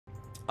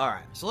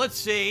Alright, so let's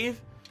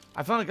save.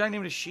 I found a guy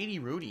named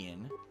Shady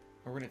Rodian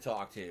we're going to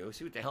talk to.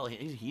 See what the hell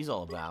he's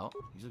all about.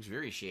 He looks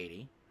very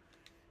shady.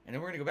 And then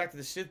we're going to go back to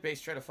the Sith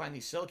base, try to find the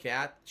shell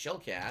cat,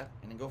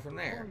 and then go from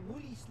there.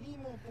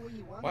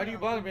 Why do you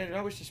bother me? I do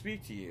not wish to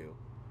speak to you.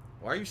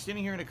 Why are you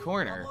standing here in a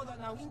corner?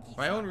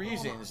 My own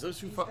reasons.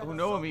 Those who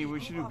know me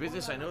wish to do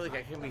business. I know that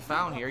I can be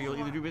found here. You'll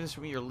either do business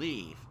with me or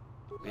leave.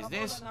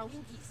 Business?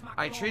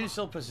 I trade and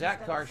sell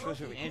Pazak cards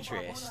shows of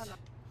interest.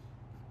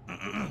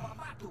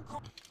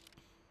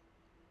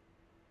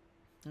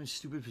 Those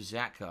stupid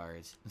Pazak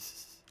cards.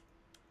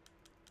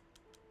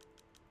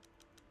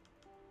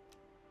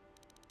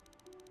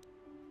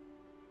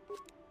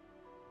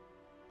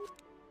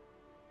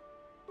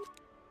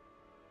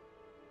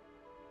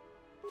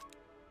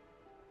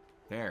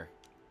 There.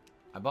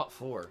 I bought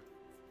 4.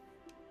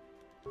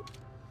 If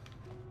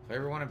I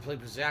ever want to play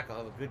Pazak, I'll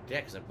have a good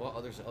deck, because I bought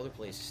others at other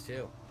places,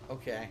 too.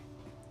 Okay.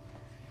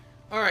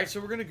 Alright,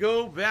 so we're going to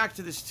go back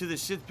to the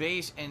Sith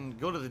base and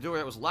go to the door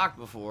that was locked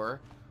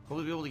before.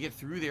 Hopefully be able to get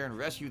through there and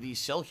rescue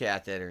these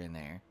Cellcat that are in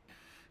there.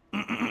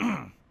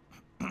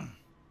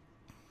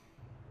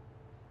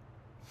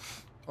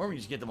 Or we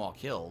just get them all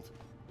killed.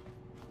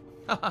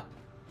 Haha.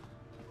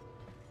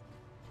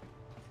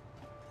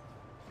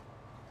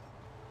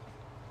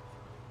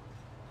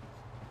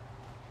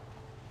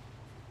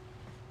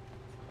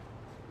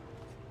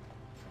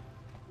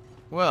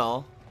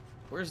 Well,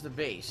 where's the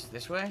base?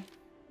 This way?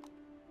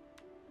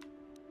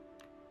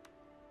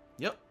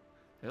 Yep.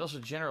 There's also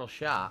a general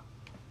shop.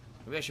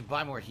 Maybe I should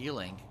buy more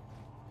healing.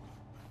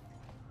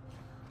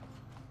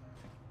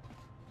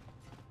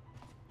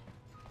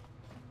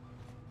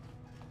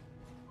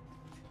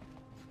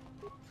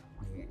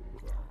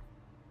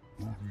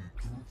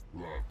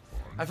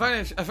 I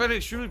find it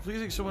extremely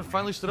pleasing someone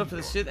finally stood up to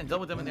the Sith and dealt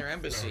with them in their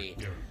embassy.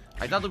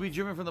 I doubt they'll be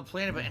driven from the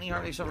planet, but any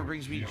harm they suffer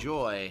brings me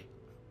joy.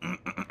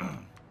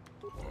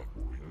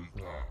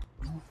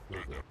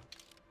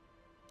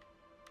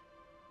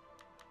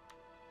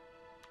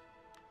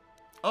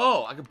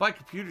 Oh, I could buy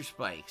computer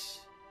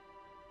spikes.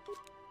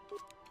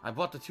 I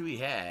bought the 2 he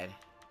had.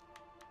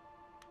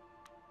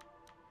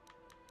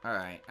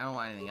 Alright, I don't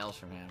want anything else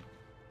from him.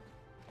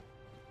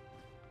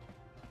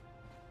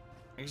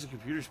 I guess the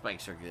computer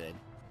spikes are good.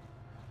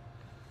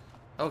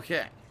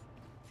 Okay.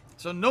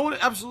 So no one,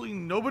 absolutely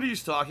nobody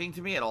is talking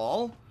to me at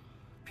all.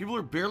 People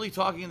are barely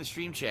talking in the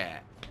stream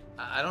chat.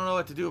 I don't know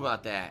what to do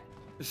about that.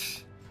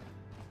 Wait,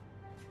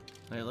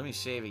 let me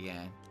save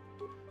again.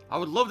 I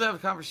would love to have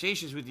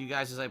conversations with you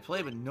guys as I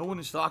play, but no one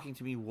is talking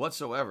to me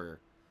whatsoever.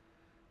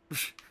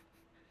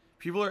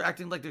 People are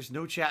acting like there's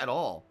no chat at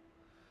all.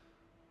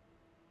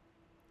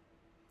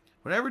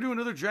 Would I ever do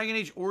another Dragon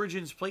Age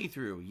Origins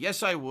playthrough?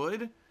 Yes, I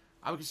would.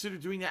 I would consider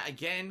doing that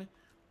again.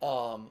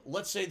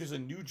 Let's say there's a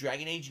new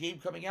Dragon Age game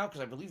coming out,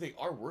 because I believe they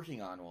are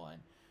working on one.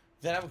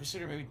 Then I would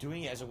consider maybe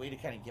doing it as a way to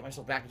kind of get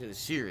myself back into the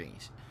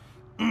series.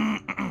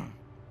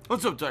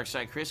 What's up,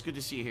 Darkside Chris? Good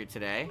to see you here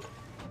today.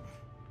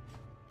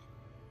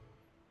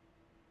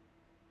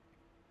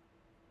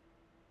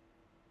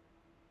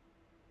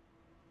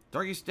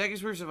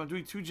 Darkest worse if I'm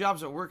doing 2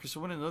 jobs at work because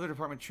someone in another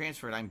department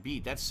transferred. I'm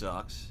beat. That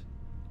sucks.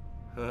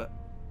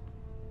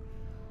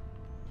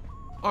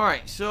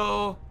 Alright,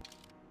 so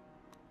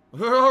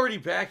we're already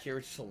back here,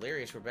 which is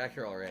hilarious. We're back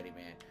here already,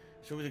 man.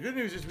 So the good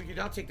news is we can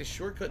now take the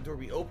shortcut door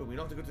we opened. We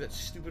don't have to go through that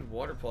stupid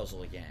water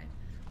puzzle again.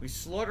 We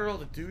slaughtered all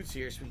the dudes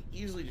here, so we can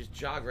easily just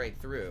jog right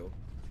through.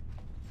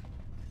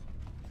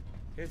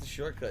 Here's the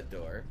shortcut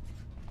door.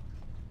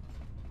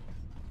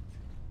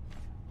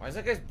 Why is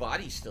that guy's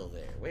body still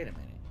there? Wait a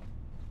minute.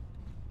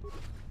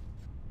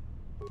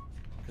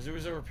 Because there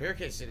was a repair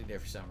kit sitting there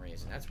for some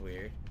reason. That's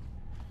weird.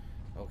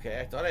 Okay,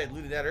 I thought I had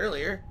looted that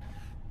earlier.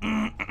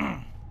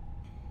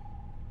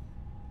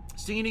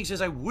 Stinging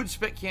says, I would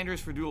spec Canderous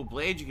for dual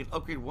blades. You can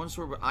upgrade one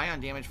sword with ion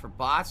damage for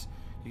bots.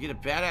 You get a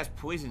badass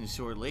poison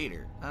sword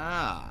later.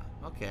 Ah,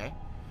 okay.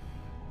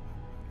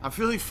 I'm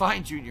feeling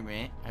fine, Junior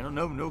Man. I don't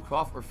know, no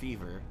cough or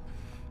fever.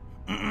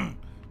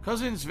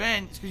 Cousin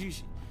Sven, it's because you...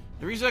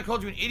 The reason I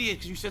called you an idiot is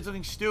because you said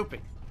something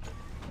stupid.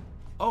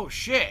 Oh,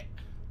 shit.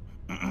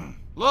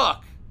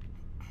 Look.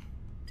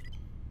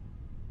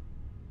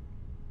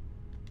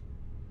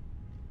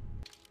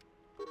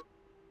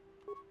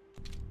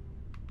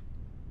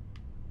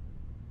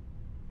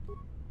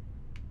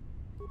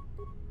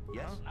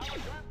 Yes.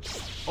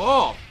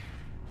 Oh.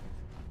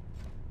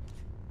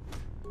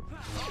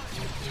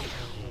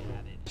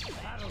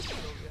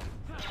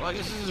 Well, I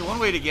guess this is one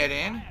way to get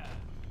in.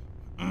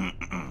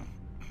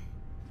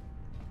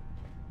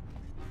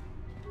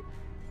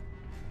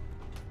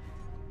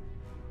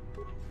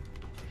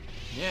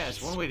 Yeah,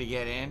 it's one way to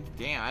get in.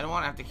 Damn, I don't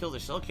want to have to kill the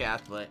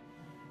Cellcat, but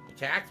it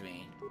attacked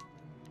me.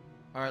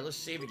 Alright, let's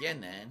save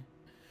again then.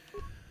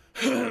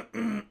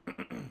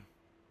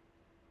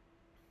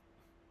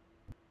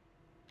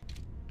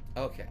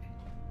 Okay.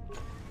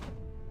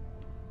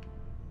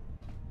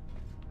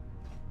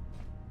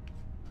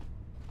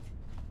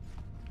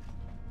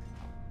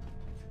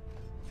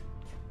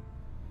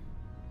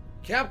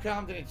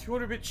 Capcom did a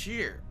 200-bit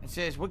cheer and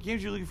says, what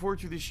games are you looking forward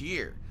to this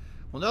year?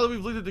 Well, now that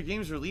we've looked at the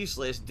game's release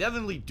list,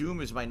 definitely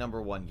Doom is my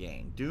 #1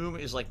 game. Doom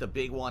is like the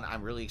big one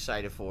I'm really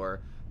excited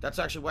for. That's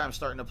actually why I'm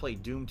starting to play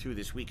Doom 2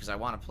 this week, because I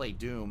want to play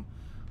Doom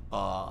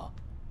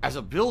as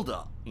a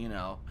build-up, you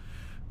know,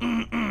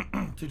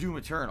 to Doom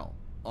Eternal.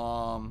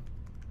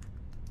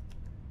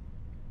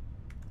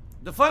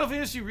 The Final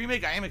Fantasy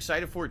remake I am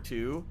excited for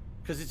too,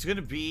 because it's going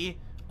to be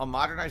a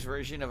modernized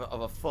version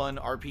of a fun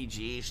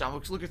RPG, so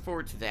I'm looking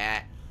forward to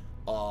that.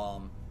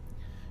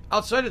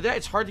 Outside of that,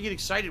 it's hard to get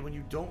excited when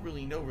you don't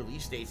really know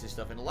release dates and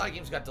stuff, and a lot of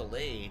games got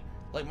delayed.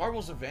 Like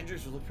Marvel's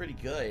Avengers would look pretty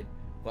good,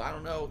 but I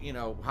don't know, you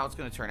know, how it's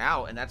going to turn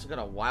out, and that's got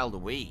a while to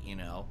wait, you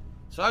know.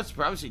 So I'd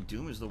probably say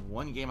Doom is the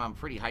one game I'm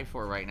pretty hyped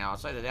for right now.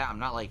 Outside of that, I'm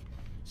not, like,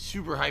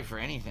 super hyped for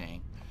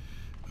anything.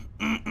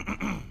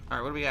 Alright,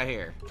 what do we got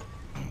here?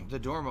 The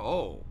dorm.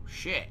 Oh,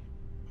 shit.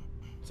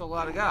 It's a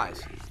lot of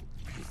guys.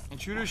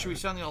 Intruders, should we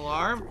sound the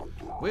alarm?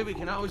 Wait, we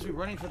can always be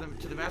running to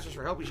the masters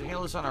for help. We should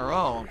handle this on our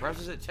own. Perhaps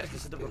this is a test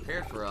instead of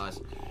prepared for us.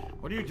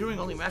 What are you doing?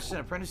 Only masters and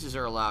apprentices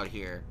are allowed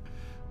here.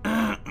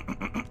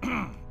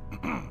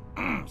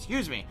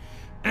 Excuse me.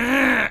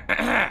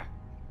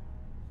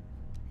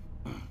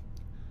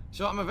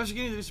 So I'm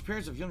investigating the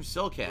disappearance of young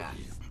Cellcat.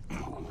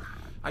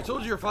 I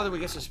told you your father would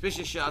get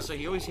suspicious, Shasa.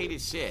 He always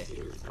hated Sith.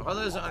 My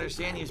father doesn't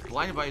understand. He is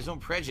blinded by his own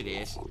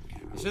prejudice.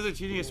 Instead of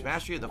teaching us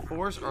mastery of the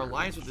Force, our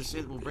alliance with the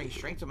Sith will bring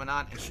strength to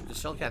Manan and shoot the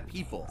Cellcat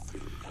people.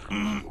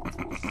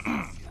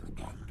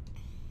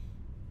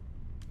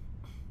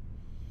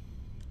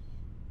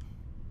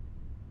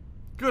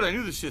 Good, I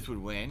knew the Sith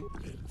would win.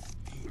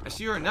 I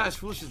see you are not as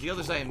foolish as the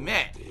others I have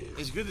met.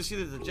 It's good to see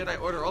that the Jedi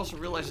Order also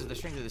realizes the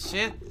strength of the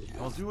Sith and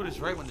will do what is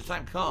right when the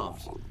time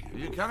comes. If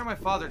you encounter my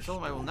father, tell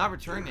him I will not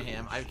return to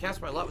him. I have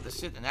cast my lot with the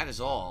Sith, and that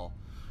is all.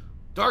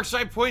 Dark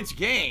side points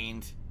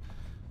gained.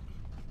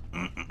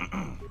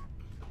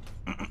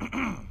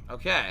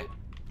 Okay.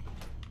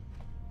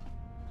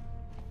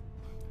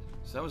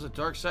 So that was a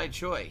dark side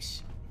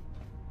choice.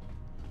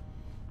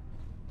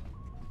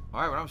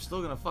 Alright, well, I'm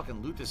still gonna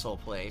fucking loot this whole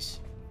place.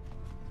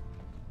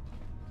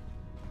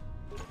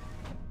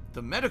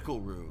 The medical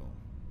room.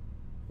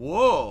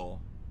 Whoa.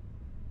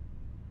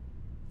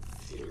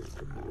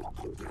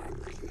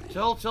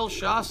 Tell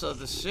Shasa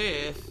the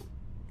Sith.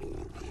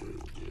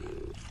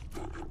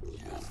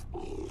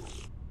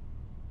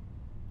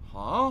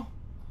 Huh?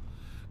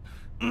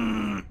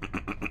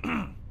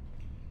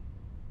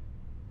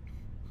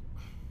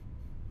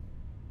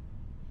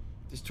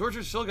 This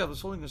tortured Cellcat was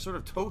holding a sort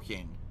of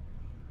token.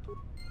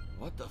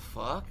 What the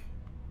fuck?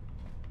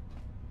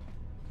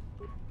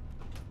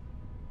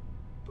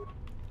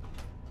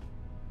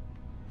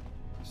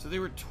 So they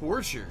were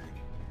tortured.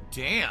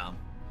 Damn.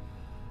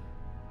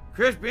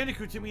 Crash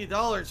Bandicoot took me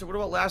 $1. So what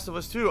about Last of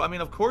Us 2? I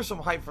mean, of course I'm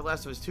hyped for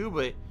Last of Us 2,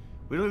 but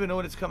we don't even know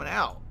when it's coming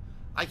out.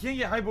 I can't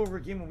get hype over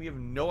a game when we have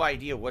no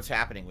idea what's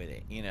happening with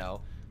it, you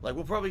know? Like,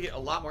 we'll probably get a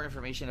lot more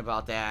information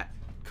about that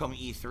come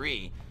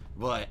E3,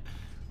 but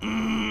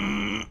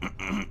I'm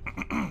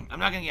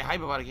not going to get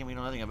hype about a game we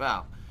know nothing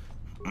about.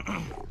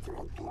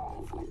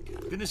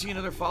 Good to see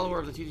another follower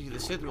of the teachings of the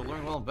Sith. We'll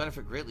learn well and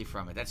benefit greatly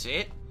from it. That's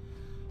it?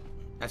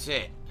 That's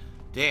it.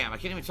 Damn, I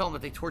can't even tell him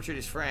that they tortured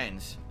his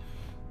friends.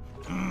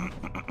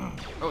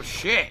 Oh,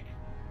 shit.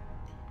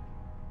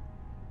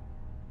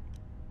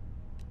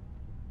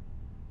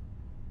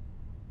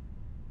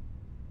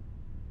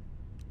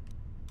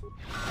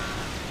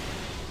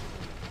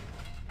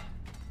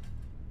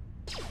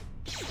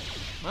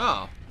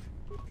 Oh.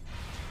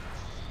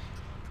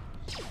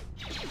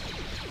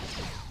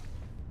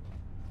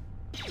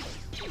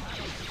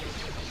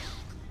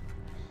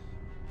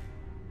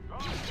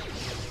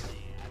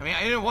 I mean,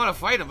 I didn't want to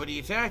fight him, but he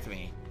attacked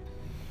me.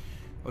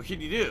 What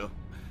can you do?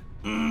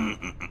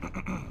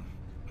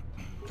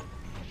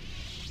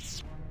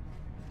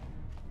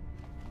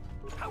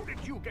 How did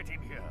you get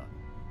in here?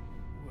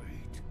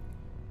 Wait,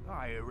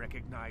 I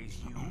recognize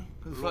you.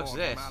 Who the fuck's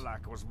this?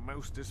 Malak was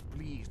most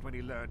displeased when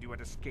he learned you had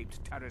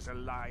escaped Taris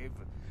alive.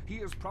 He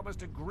has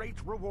promised a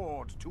great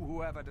reward to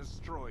whoever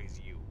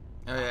destroys you.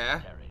 Oh,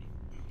 yeah?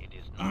 It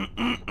is not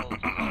possible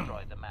to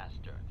destroy the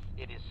Master.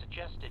 It is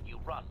suggested you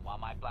run while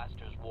my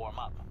blasters warm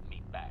up,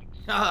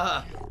 meatbags.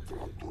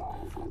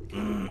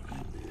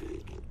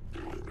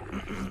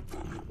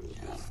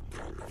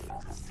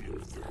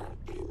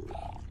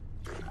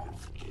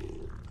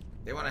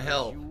 They want to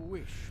help. You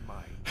wish,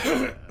 my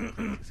dear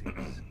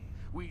princess.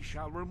 We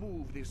shall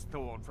remove this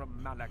thorn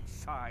from Malak's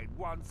side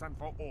once and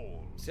for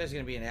all. This guy's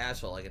gonna be an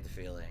asshole, I get the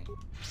feeling.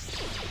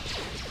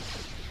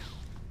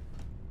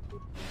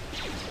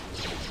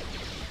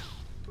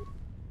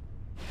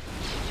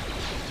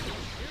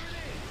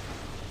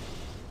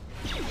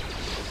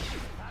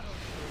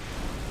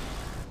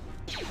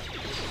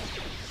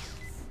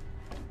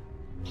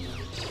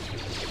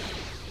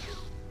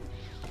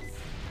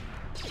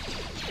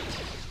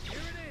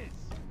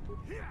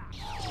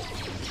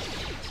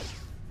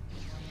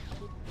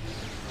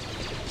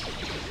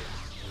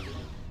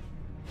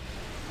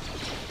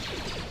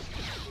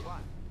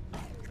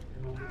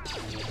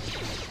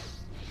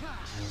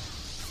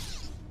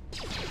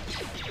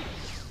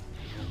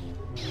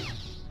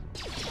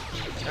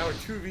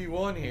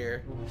 2v1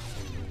 here.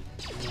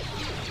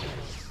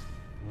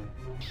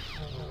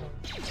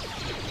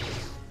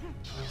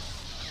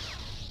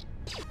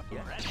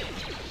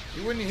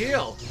 He wouldn't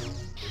heal.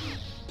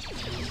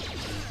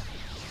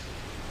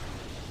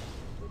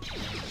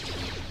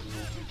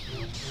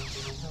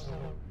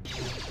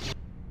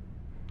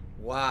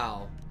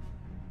 Wow.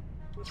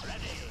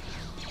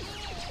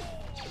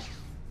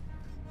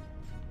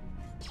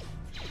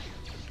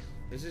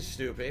 This is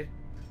stupid.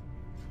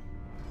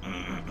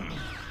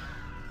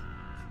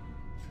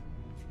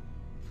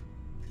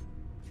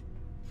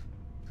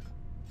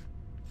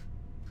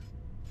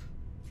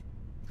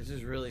 This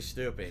is really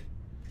stupid.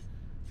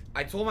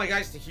 I told my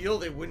guys to heal,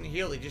 they wouldn't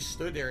heal. They just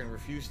stood there and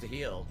refused to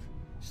heal.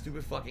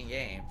 Stupid fucking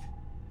game.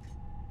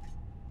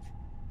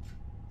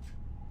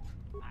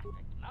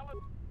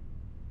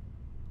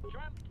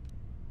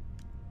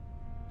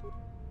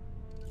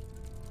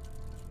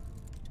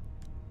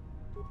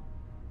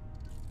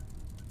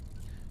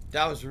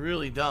 That was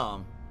really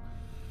dumb.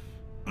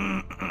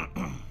 Now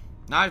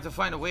I have to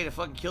find a way to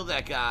fucking kill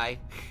that guy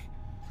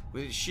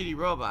with his shitty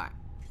robot.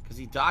 Because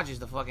he dodges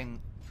the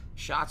fucking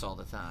shots all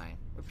the time.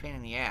 What a pain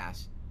in the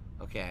ass.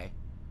 Okay.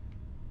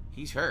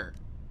 He's hurt.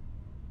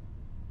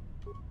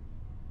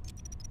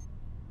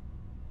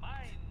 Mine.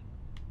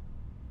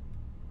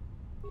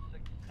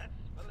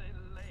 Successfully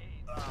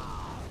laid.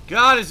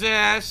 Got his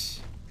ass.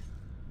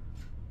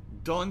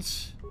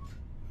 Dunce.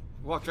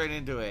 Walked right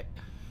into it.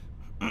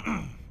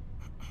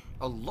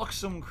 A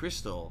Luxum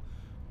Crystal.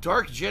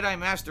 Dark Jedi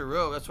Master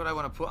Robe. That's what I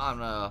want to put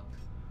on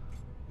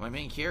my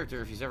main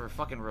character if he's ever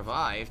fucking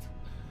revived.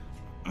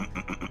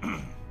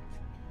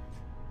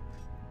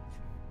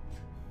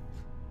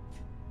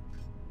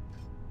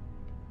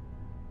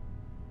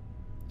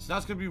 So now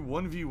it's going to be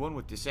 1v1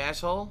 with this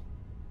asshole?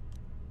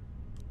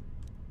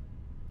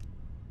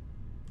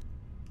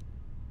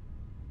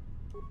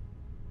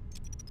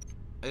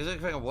 I think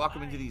if I can walk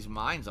him into these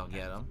mines, I'll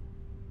get him.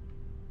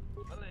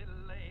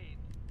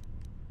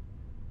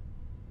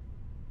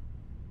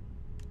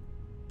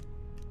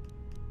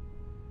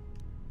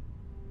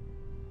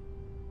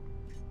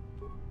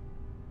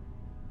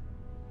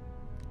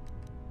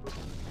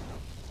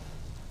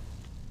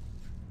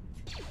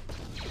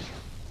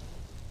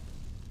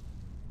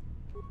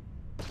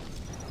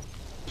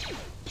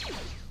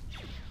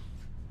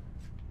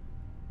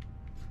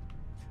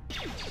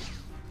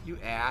 You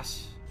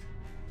ass.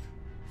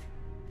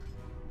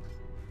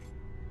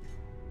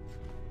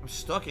 I'm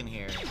stuck in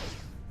here.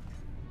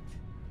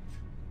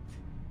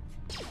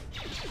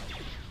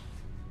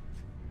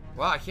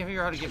 Wow, I can't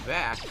figure out how to get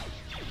back.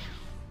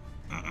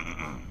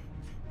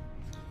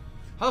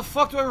 How the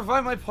fuck do I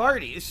revive my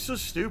party? It's so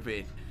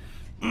stupid.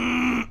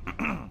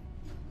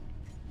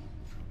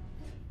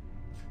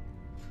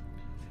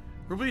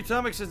 Ruby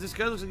Atomic says this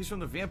guy looks like he's from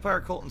the vampire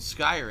cult in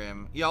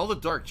Skyrim. Yeah, all the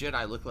Dark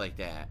Jedi look like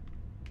that.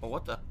 Oh,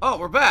 what the? Oh,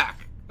 we're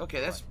back. Okay,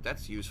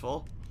 that's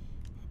useful.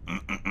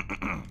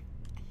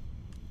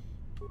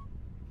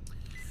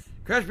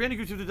 Crash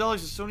Bandicoot $2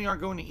 says Sony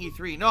aren't going to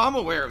E3. No, I'm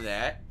aware of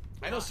that.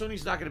 I know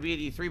Sony's not going to be at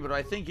E3, but what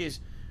I think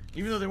is,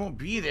 even though they won't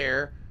be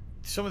there,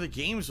 some of the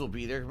games will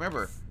be there.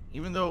 Remember,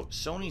 even though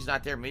Sony's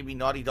not there, maybe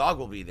Naughty Dog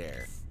will be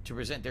there to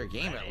present their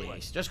game at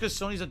least. Just because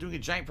Sony's not doing a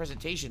giant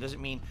presentation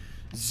doesn't mean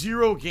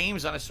 0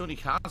 games on a Sony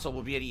console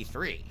will be at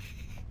E3. I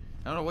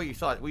don't know what you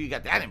thought, where you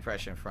got that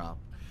impression from.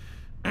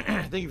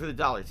 Thank you for the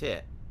dollar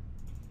tit.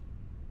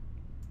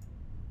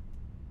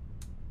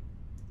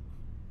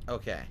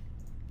 Okay.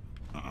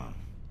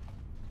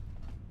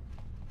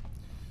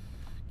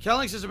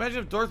 Kelling says, imagine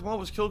if Darth Maul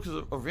was killed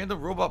because a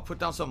random robot put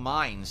down some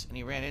mines and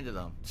he ran into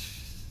them.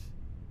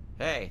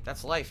 Hey,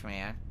 that's life,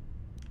 man.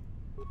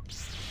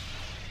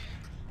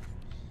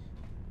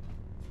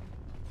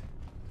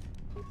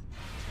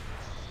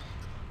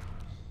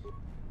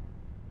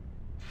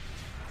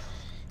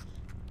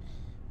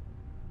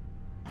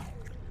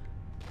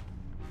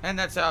 And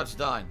that's how it's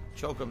done.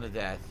 Choke him to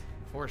death.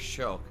 Force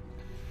choke.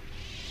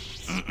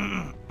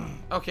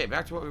 Okay,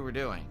 back to what we were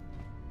doing.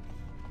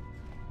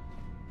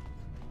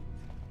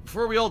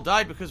 Before we all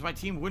died because my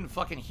team wouldn't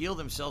fucking heal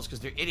themselves because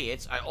they're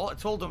idiots, I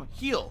told them,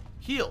 heal,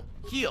 heal,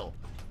 heal.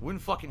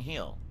 Wouldn't fucking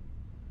heal.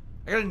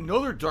 I got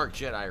another Dark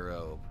Jedi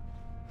robe.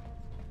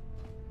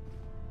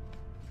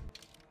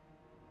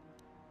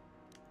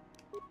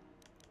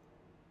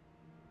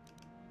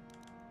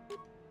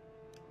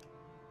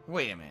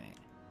 Wait a minute.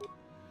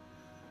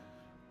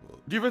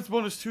 Defense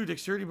bonus 2,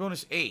 dexterity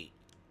bonus 8.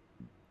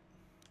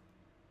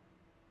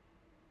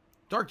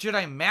 Dark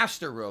Jedi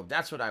Master Robe,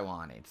 that's what I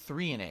wanted.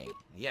 3 and 8.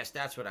 Yes,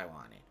 that's what I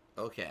wanted.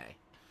 Okay.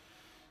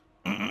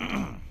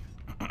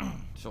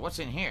 So what's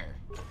in here?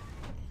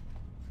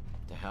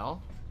 The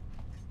hell?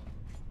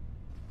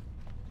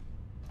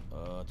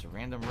 It's a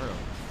random room.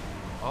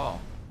 Oh.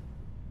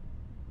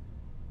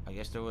 I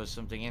guess there was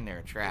something in there,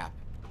 a trap.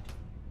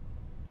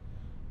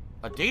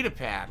 A data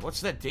pad.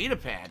 What's that data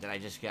pad that I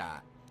just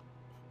got?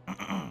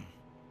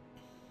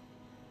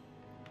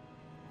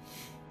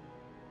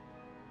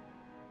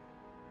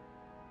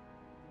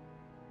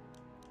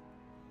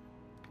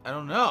 I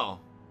don't know.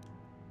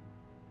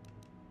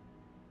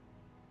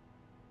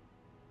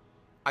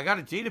 I got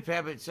a data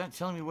pad, but it's not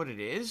telling me what it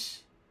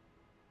is.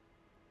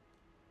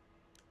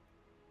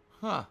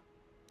 Huh.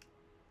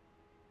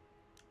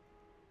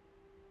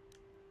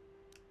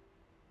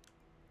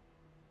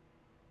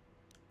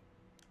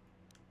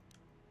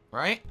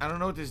 Right? I don't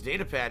know what this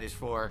data pad is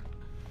for.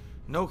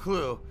 No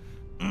clue.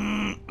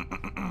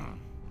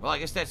 Well, I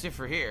guess that's it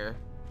for here.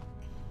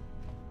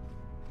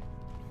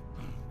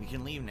 We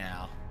can leave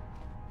now.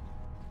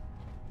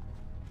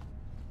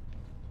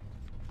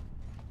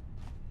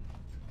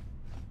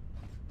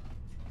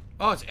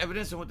 Oh, it's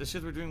evidence of what the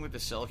Sith were doing with the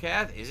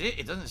Cellcath? Is it?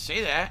 It doesn't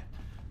say that.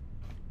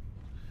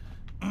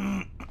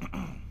 It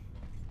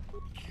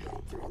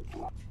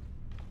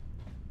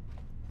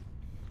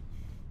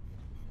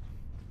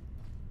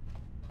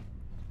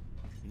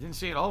didn't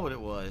say at all what it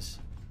was.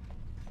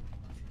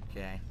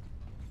 Okay.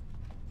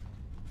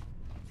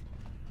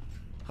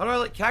 How do I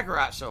like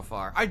Kakarot so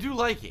far? I do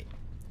like it.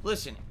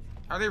 Listen,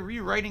 are they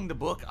rewriting the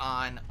book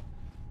on,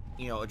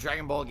 you know, a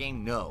Dragon Ball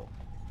game? No.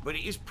 But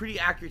it is pretty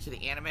accurate to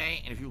the anime,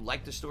 and if you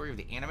like the story of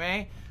the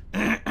anime,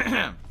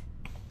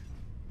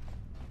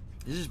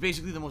 this is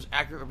basically the most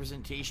accurate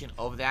representation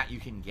of that you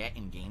can get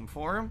in game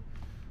form.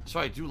 So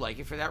I do like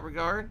it for that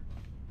regard.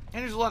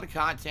 And there's a lot of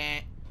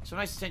content, some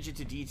nice attention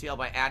to detail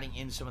by adding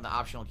in some of the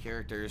optional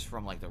characters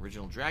from like the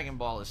original Dragon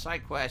Ball as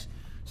side quests.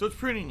 So it's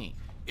pretty neat.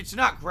 It's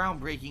not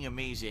groundbreaking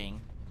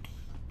amazing,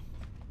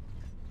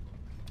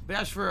 but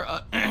as for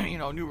you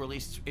know, new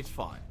release, it's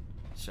fun.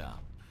 So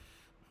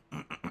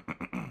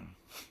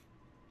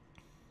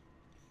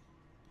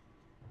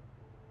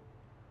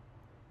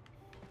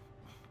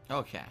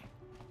okay,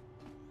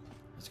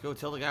 let's go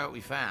tell the guy what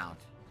we found.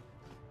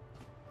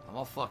 I'm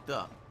all fucked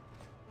up.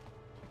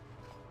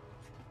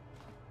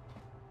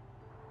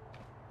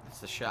 That's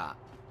the shot.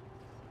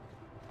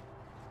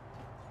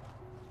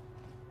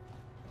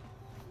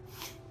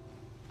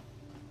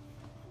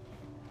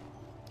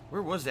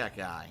 Where was that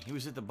guy? He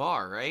was at the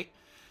bar, right?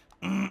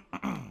 Okay.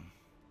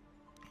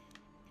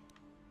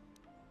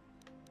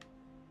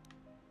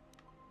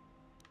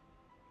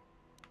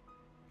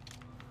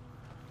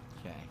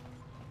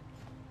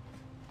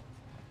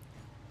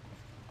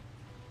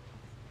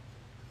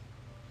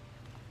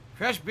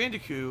 Crash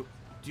Bandicoot,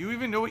 do you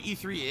even know what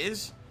E3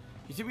 is?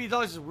 He took me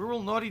 $, where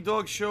will Naughty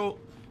Dog show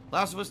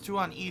Last of Us 2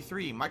 on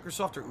E3?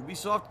 Microsoft or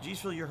Ubisoft?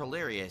 Geez, Phil, you're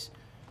hilarious.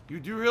 You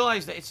do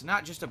realize that it's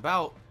not just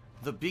about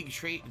the big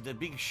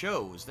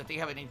shows, that they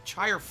have an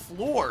entire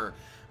floor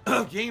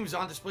of games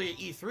on display at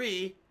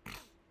E3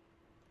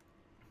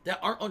 that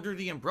aren't under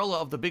the umbrella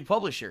of the big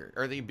publisher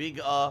or the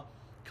big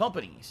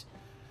companies.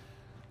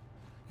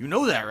 You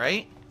know that,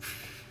 right?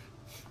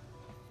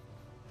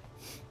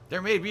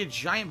 There may be a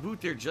giant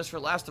booth there just for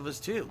Last of Us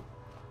 2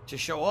 to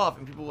show off,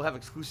 and people will have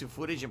exclusive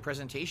footage and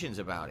presentations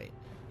about it.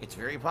 It's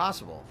very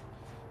possible.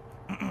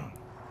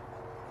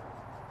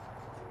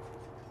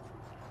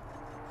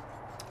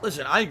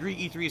 Listen, I agree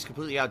E3 is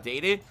completely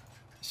outdated.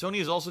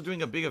 Sony is also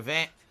doing a big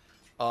event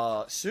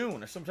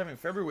soon, or sometime in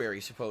February,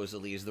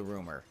 supposedly, is the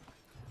rumor.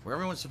 Where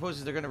everyone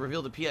supposes they're going to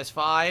reveal the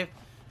PS5,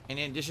 and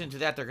in addition to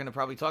that, they're going to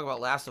probably talk about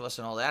Last of Us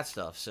and all that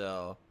stuff,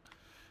 so...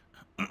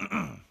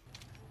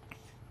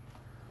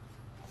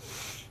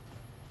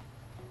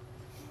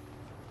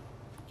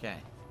 Okay.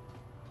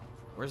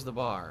 Where's the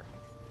bar?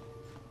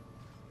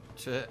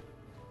 Shit.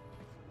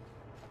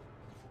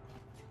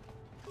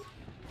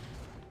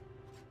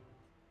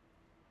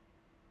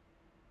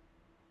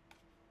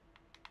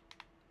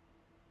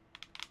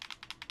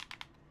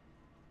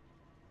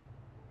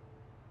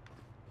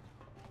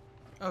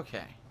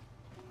 Okay.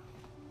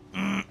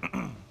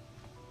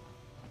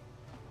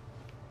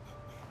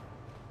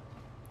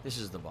 This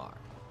is the bar.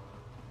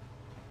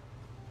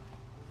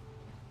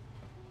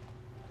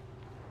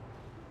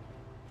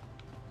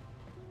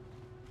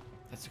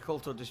 That's the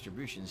Kolto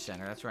Distribution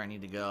Center. That's where I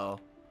need to go.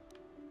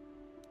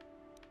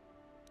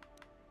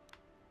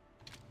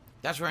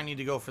 That's where I need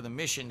to go for the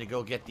mission to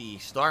go get the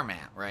star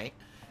map, right?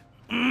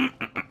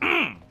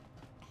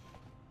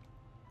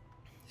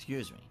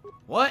 Excuse me.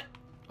 What?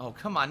 Oh,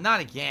 come on. Not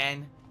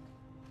again.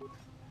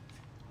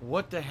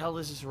 What the hell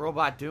is this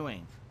robot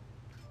doing?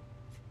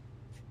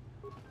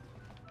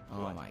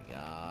 Oh my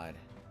god.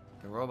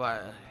 The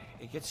robot...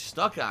 It gets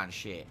stuck on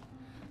shit.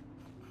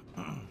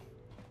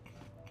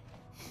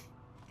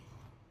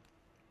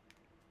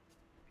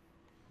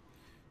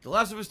 The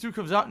Last of Us 2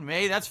 comes out in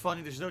May. That's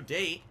funny. There's no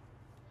date.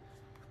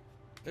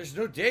 There's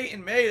no date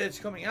in May that's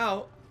coming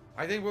out.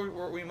 I think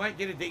we might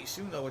get a date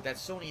soon, though, with that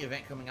Sony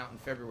event coming out in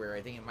February.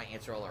 I think it might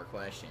answer all our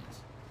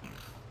questions.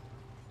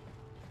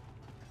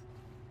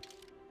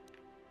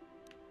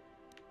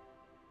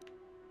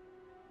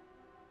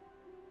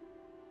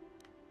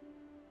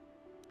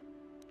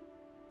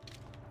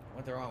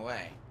 Went the wrong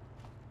way.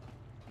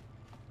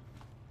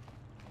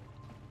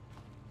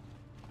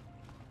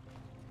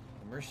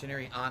 The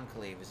Mercenary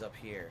Enclave is up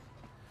here.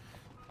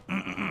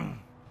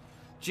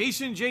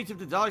 Jason J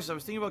tipped $1. I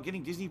was thinking about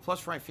getting Disney Plus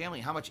for my family.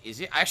 How much is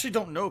it? I actually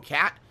don't know,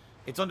 Kat.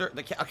 It's under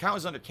the account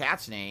is under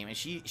Kat's name, and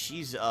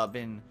she's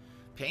been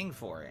paying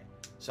for it.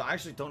 So I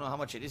actually don't know how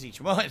much it is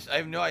each month. I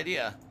have no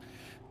idea.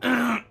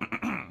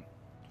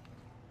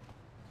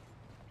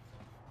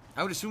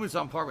 I would assume it's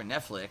on par with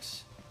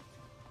Netflix.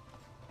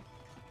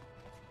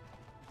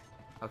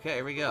 Okay,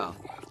 here we go.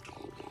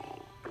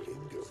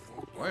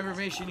 What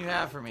information you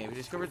have for me? We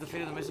discovered the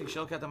fate of the missing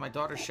shellcat and my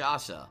daughter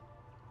Shasa.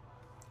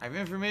 I have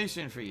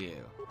information for you.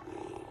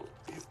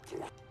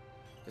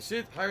 The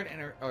Sith hired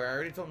and... Oh, I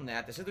already told them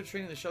that. The Sith are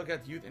training the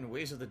shellcat youth in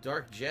ways of the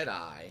Dark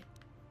Jedi.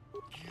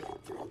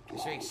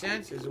 This makes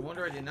sense. It's a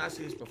wonder I did not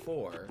see this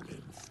before.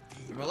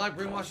 If Malak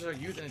brainwashes our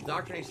youth and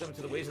indoctrinates them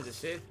to the ways of the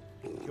Sith,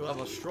 he will have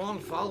a strong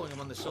following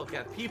among the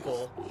shellcat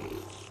people.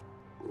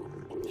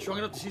 Strong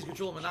enough to seize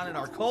control of Manan and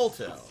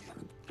Arkolto.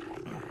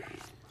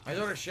 My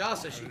daughter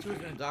Shasa, she too has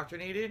been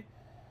indoctrinated?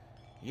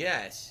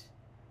 Yes.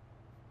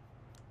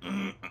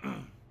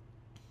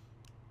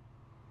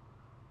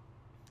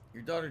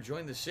 Your daughter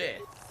joined the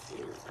Sith.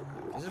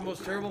 This is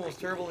most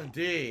terrible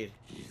indeed.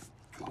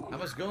 I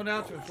must go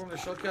now to inform the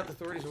shellcat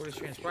authorities of what is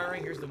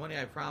transpiring. Here's the money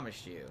I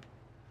promised you.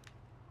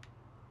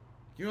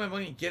 Give me my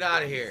money and get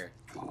out of here.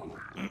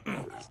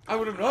 I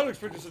would have not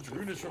expected such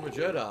rudeness from a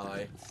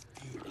Jedi.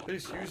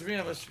 Please excuse me,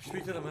 I must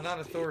speak to the Manan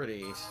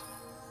authorities.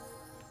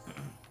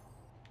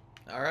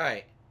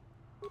 Alright.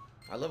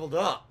 I leveled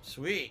up.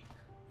 Sweet.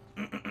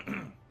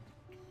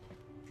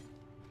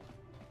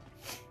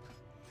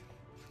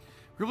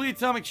 Really,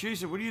 Atomic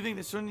Chaser, what do you think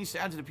that Sony needs to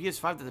add to the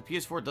PS5 that the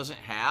PS4 doesn't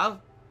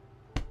have?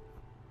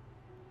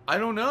 I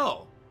don't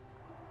know.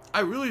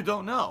 I really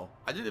don't know.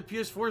 I think the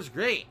PS4 is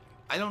great.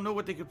 I don't know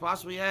what they could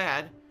possibly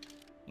add.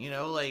 You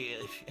know, like,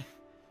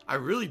 I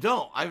really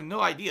don't. I have no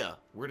idea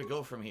where to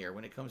go from here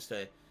when it comes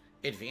to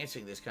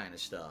advancing this kind of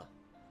stuff.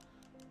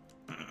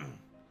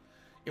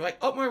 If I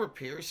up my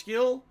repair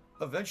skill,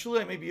 eventually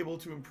I may be able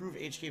to improve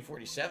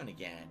HK-47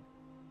 again.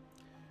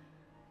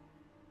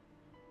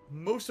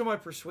 Most of my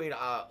persuade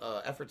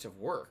efforts have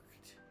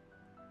worked.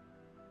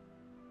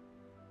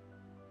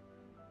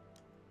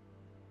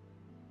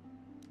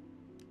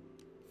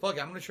 Fuck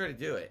it, I'm gonna try to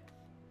do it.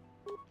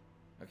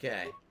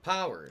 Okay,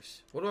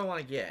 powers. What do I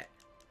want to get?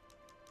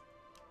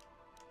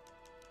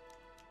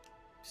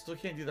 Still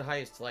can't do the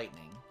highest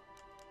lightning.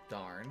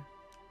 Darn.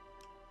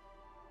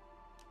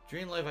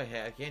 Drain life I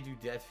had. Can't do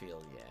death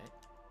field yet.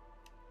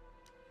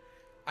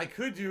 I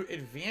could do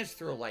advanced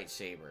throw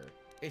lightsaber.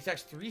 It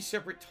attacks 3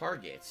 separate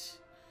targets.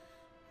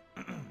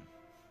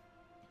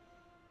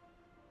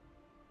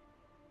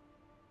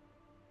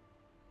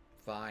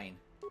 Fine.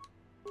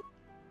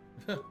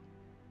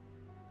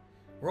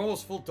 We're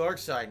almost full dark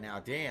side now.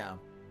 Damn.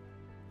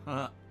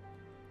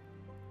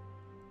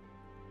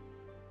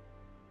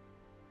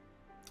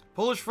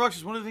 Polish Flux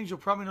is one of the things you'll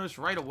probably notice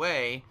right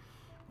away.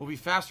 Will be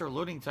faster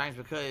loading times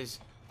because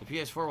the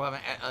PS4 will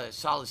have a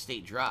solid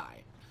state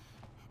drive.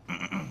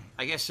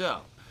 I guess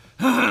so.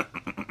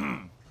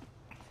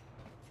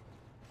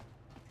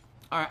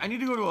 Alright, I need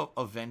to go to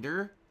a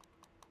vendor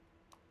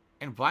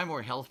and buy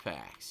more health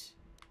packs.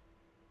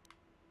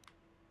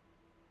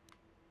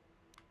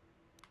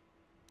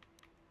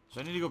 So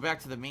I need to go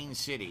back to the main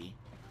city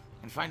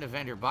and find a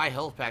vendor, buy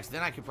health packs.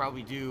 Then I could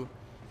probably do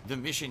the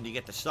mission to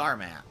get the star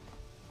map.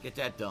 Get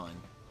that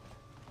done.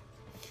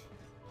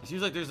 It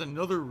seems like there's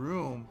another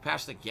room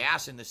past the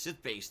gas in the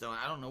Sith base, though.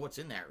 I don't know what's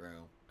in that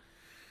room.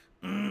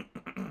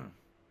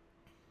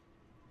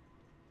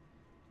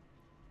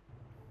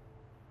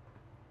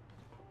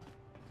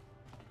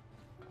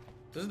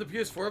 Doesn't the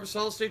PS4 have a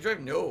solid state drive?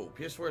 No.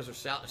 PS4 has a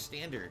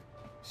standard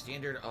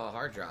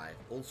hard drive.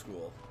 Old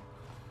school.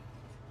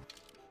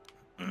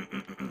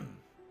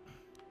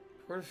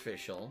 Port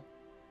official.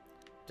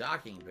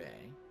 Docking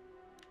bay.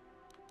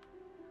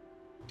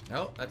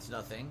 Nope, that's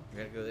nothing. We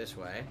gotta go this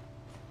way.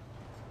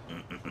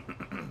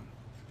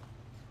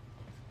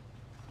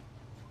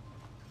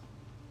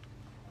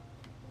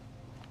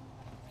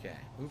 Okay,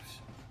 oops.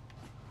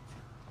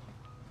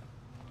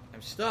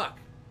 I'm stuck.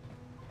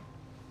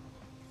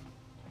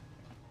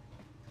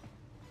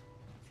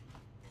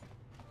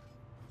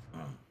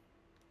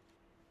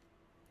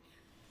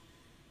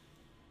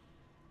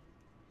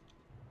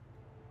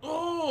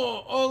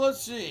 Oh,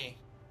 let's see.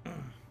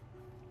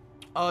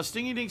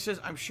 Stingy Dink says,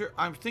 I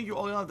think you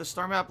only have the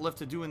star map left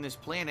to do in this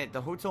planet.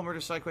 The hotel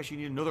murder side quest, you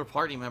need another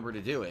party member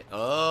to do it.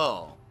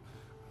 Oh.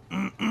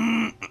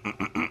 A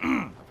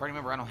party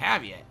member I don't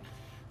have yet.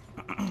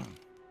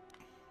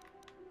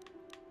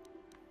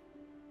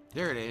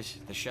 There it is,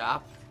 the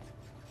shop.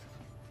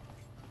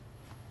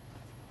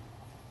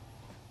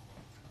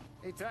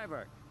 Hey,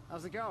 Tyberg,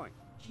 how's it going?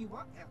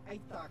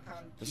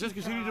 The Sith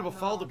continue to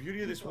befoul the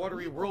beauty of this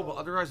watery world, but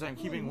otherwise I'm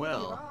keeping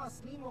well. Ah,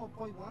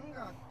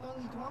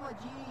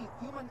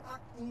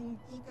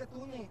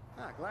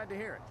 glad to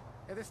hear it.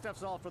 Hey, this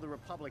stuff's all for the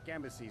Republic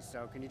embassies,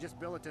 so can you just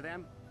bill it to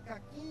them?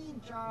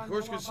 Of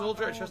course, good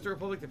soldier, I trust the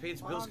Republic to pay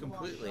its bills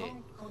completely.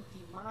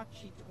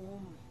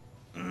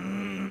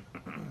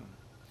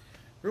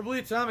 Ribbley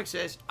Atomic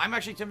says, I'm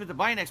actually tempted to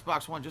buy an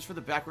Xbox One just for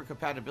the backward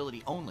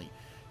compatibility only.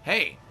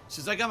 Hey,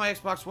 since I got my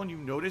Xbox One, you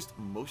noticed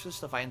most of the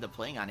stuff I end up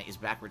playing on it is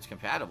backwards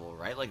compatible,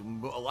 right? Like,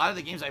 a lot of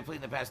the games I played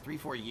in the past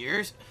 3-4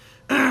 years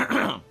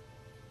on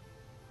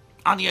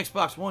the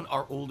Xbox One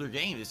are older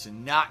games. It's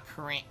not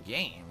current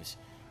games.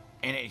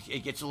 And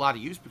it gets a lot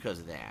of use because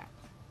of that.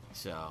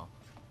 So.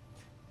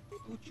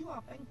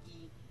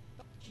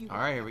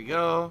 Alright, here we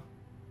go.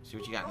 See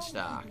what you got in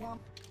stock.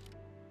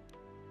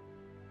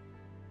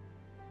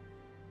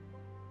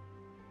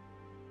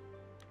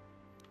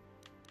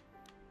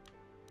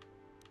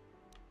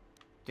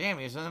 Damn,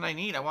 there's nothing I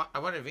need. I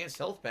want advanced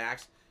health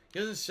packs. He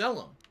doesn't sell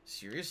them.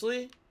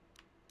 Seriously?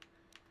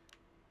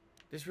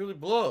 This really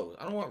blows.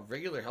 I don't want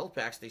regular health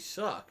packs. They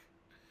suck.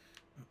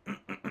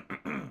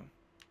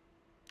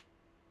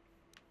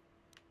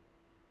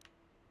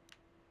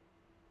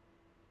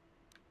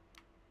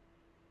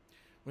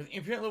 With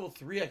Imperial level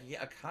 3, I can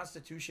get a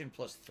Constitution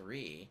plus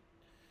 3.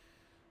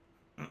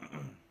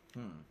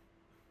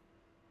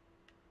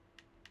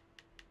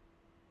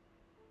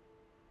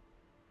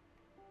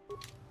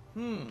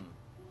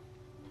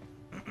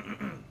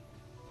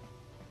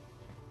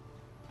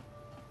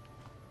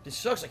 This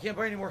sucks. I can't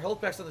buy any more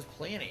health packs on this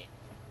planet.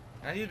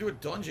 I need to do a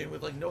dungeon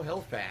with, like, no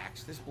health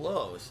packs. This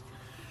blows.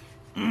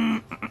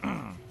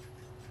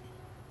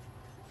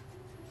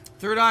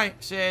 Third Eye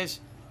says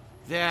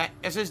that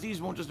SSDs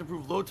won't just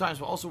improve load times,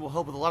 but also will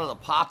help with a lot of the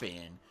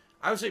pop-in.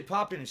 I would say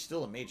pop-in is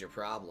still a major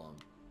problem.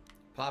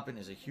 Pop-in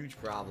is a huge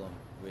problem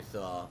with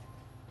the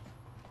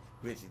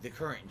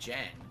current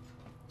gen.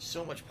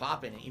 So much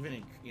pop-in, even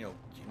in, you know,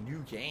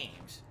 new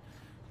games.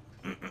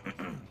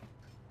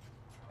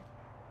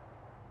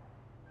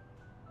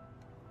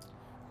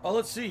 Oh,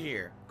 let's see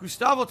here.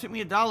 Gustavo took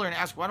me $1 and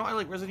asked, why don't I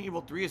like Resident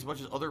Evil 3 as much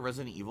as other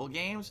Resident Evil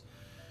games?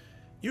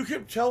 You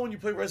can tell when you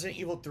play Resident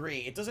Evil 3.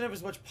 It doesn't have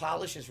as much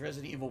polish as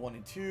Resident Evil 1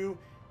 and 2.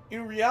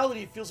 In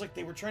reality, it feels like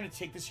they were trying to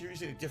take the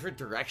series in a different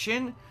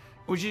direction,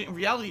 which in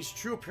reality is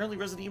true. Apparently,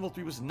 Resident Evil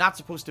 3 was not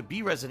supposed to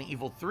be Resident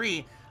Evil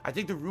 3. I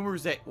think the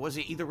rumors that was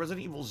it either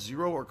Resident Evil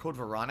 0 or Code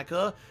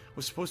Veronica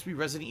was supposed to be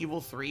Resident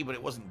Evil 3, but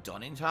it wasn't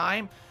done in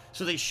time.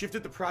 So they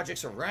shifted the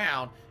projects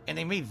around, and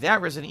they made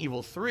that Resident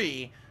Evil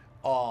 3,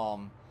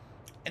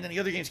 and then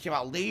the other games came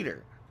out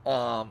later.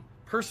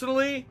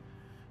 Personally,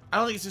 I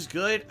don't think it's as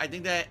good. I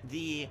think that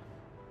it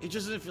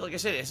just doesn't feel, like I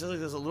said, it feels like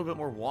there's a little bit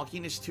more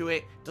wonkiness to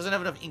it. Doesn't have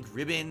enough ink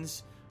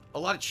ribbons. A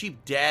lot of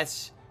cheap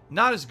deaths.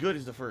 Not as good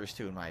as the first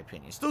two, in my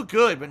opinion. Still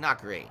good, but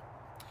not great.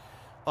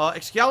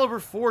 Excalibur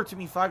 4 to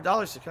me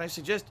 $5. So can I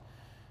suggest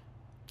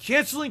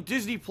canceling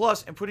Disney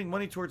Plus and putting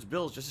money towards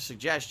bills? Just a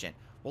suggestion.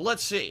 Well,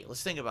 let's see.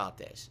 Let's think about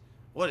this.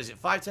 What is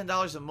it? $5,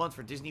 $10 a month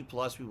for Disney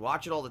Plus. We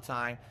watch it all the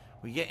time.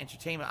 We get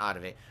entertainment out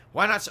of it.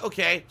 Why not?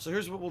 Okay, so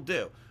here's what we'll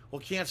do.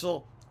 We'll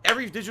cancel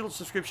every digital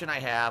subscription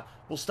I have.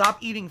 We'll stop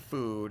eating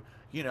food.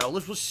 You know,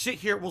 we'll sit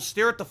here. We'll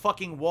stare at the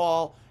fucking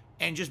wall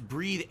and just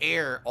breathe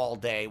air all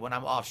day when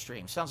I'm off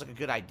stream. Sounds like a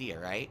good idea,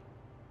 right?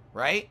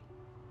 Right?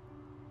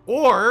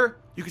 Or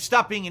you could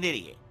stop being an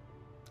idiot.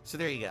 So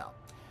there you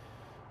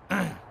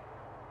go.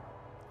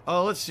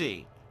 Oh, let's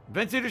see.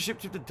 Ventilatorship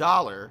tipped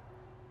 $1,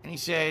 and he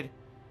said,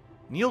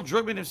 Neil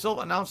Druckmann himself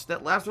announced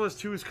that Last of Us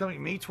 2 is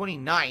coming May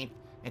 29th.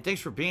 And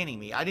thanks for banning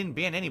me. I didn't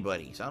ban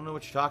anybody, so I don't know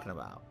what you're talking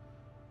about.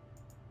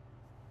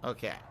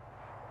 Okay.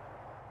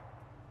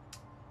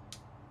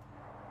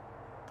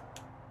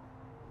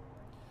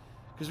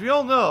 Because we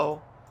all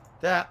know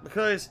that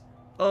because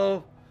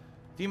of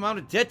the amount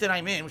of debt that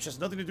I'm in, which has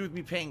nothing to do with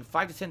me paying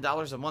 $5 to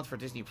 $10 a month for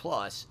Disney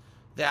Plus,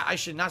 that I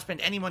should not spend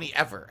any money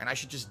ever. And I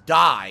should just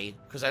die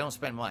because I don't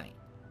spend money.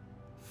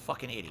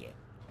 Fucking idiot.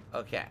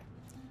 Okay.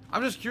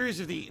 I'm just curious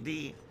if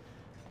the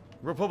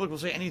Republic will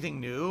say anything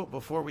new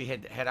before we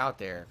head out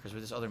there, because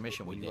with this other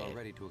mission we did. When you are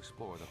ready to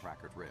explore the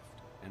Frackert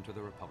Rift, enter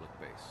the Republic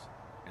base.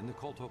 In the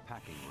Kolto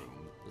packing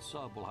room, the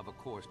sub will have a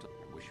course to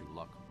wish you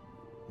luck.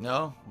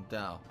 No?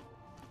 No.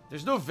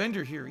 There's no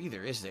vendor here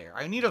either, is there?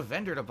 I need a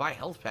vendor to buy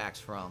health packs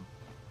from.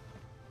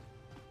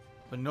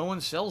 But no one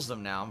sells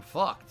them now. I'm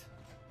fucked.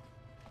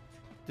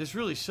 This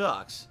really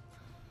sucks.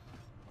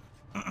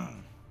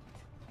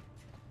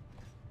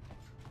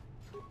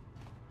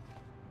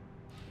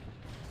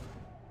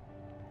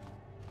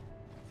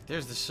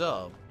 There's the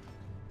sub.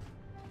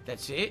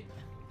 That's it?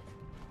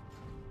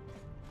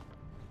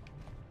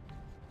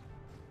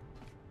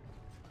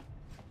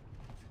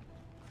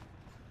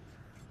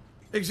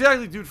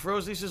 Exactly, dude.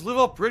 Frozen. He says, live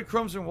off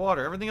breadcrumbs and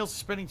water. Everything else is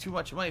spending too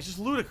much money. It's just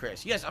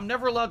ludicrous. Yes, I'm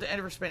never allowed to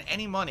ever spend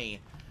any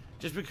money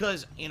just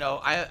because, you know,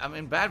 I'm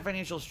in bad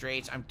financial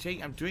straits. I'm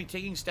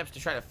taking steps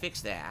to try to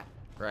fix that,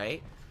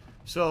 right?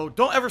 So,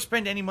 don't ever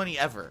spend any money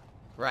ever.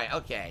 Right,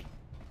 okay.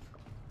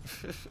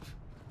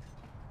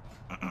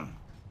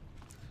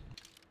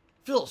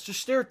 Phils, just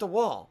stare at the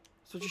wall.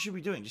 That's what you should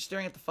be doing. Just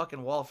staring at the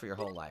fucking wall for your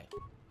whole life.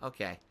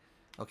 Okay.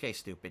 Okay,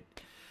 stupid.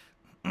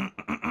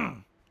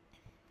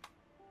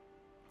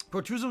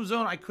 Protrusion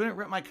Zone, I couldn't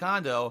rent my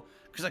condo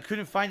because I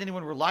couldn't find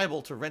anyone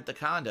reliable to rent the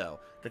condo.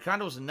 The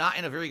condo is not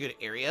in a very good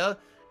area,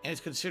 and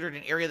it's considered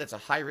an area that's a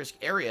high-risk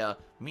area,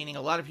 meaning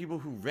a lot of people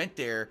who rent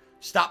there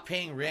stop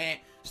paying rent,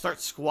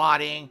 start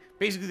squatting.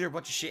 Basically, they're a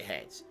bunch of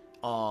shitheads.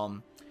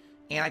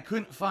 And I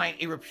couldn't find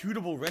a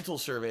reputable rental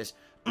service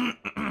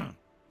to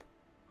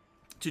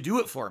do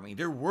it for me.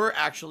 There were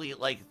actually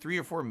like 3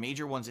 or 4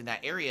 major ones in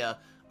that area.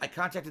 I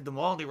contacted them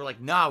all and they were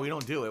like, nah, we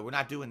don't do it. We're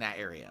not doing that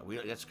area.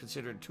 That's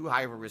considered too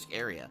high of a risk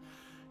area.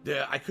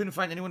 I couldn't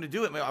find anyone to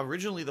do it.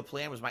 Originally, the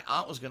plan was my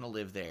aunt was going to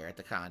live there at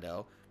the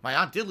condo. My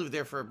aunt did live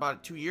there for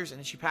about 2 years, and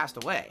then she passed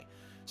away.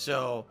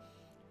 So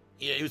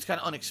it was kind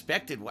of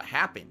unexpected what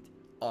happened.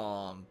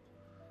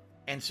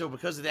 And so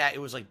because of that, it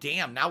was like,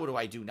 damn, now what do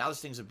I do? Now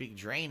this thing's a big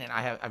drain, and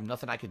I have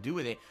nothing I could do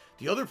with it.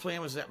 The other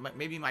plan was that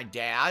maybe my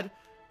dad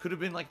could have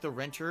been like the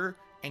renter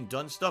and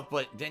done stuff,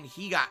 but then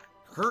he got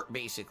hurt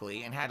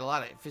basically and had a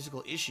lot of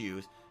physical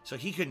issues, so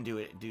he couldn't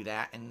do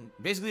that. And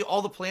basically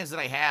all the plans that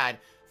I had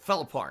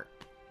fell apart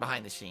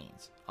behind the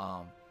scenes.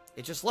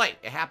 It's just light.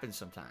 It happens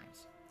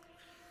sometimes.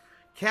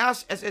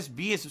 Cass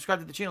SSB is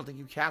subscribed to the channel. Thank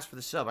you, Cass, for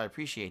the sub. I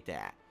appreciate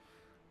that.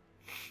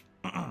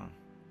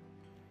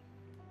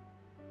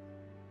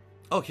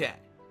 Okay.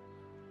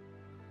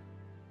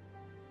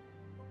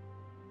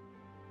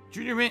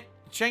 Junior Mint,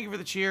 thank you for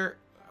the cheer.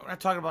 We're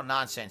not talking about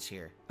nonsense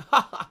here.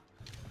 We're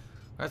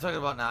not talking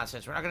about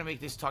nonsense. We're not going to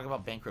make this talk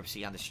about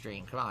bankruptcy on the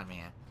stream. Come on,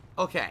 man.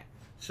 Okay.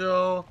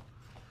 So,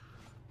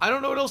 I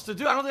don't know what else to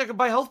do. I don't think I can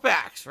buy health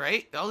packs,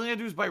 right? The only thing I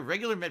do is buy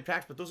regular med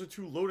packs, but those are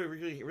too low to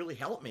really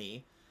help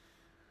me.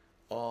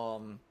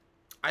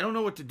 I don't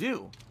know what to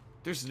do.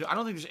 I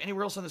don't think there's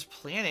anywhere else on this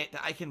planet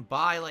that I can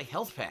buy, like,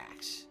 health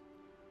packs.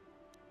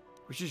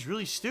 Which is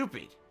really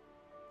stupid.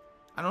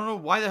 I don't know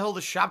why the hell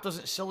the shop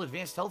doesn't sell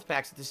advanced health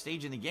packs at this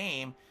stage in the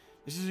game.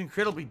 This is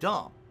incredibly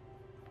dumb.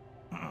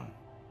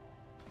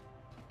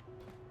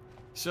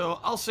 So,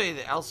 I'll say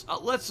that.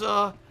 Let's,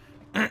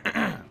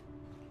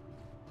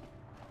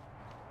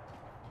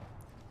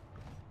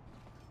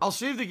 I'll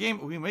save the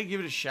game. We may give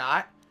it a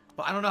shot.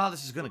 But I don't know how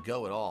this is going to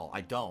go at all.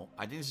 I don't.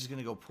 I think this is going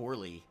to go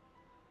poorly.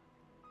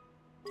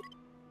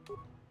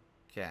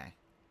 Okay.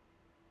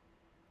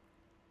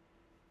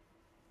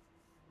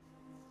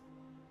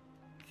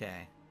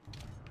 Okay.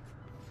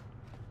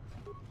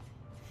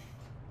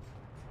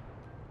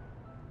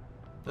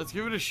 Let's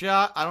give it a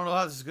shot. I don't know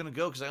how this is going to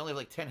go because I only have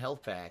like 10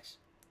 health packs.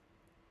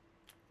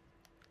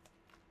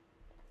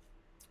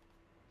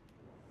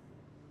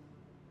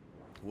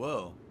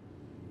 Whoa.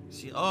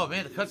 See, oh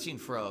man, the cutscene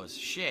froze.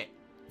 Shit.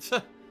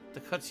 The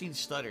cutscene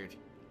stuttered.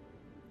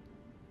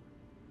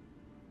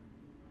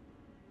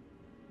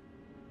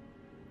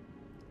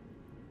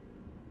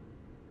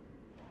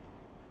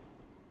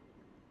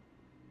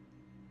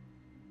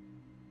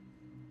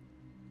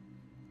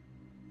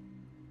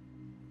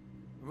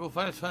 We'll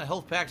find a ton of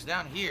health packs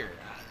down here.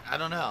 I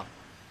don't know.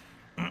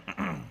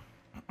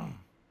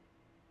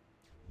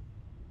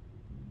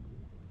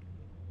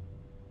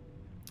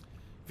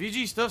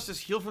 VG stuff says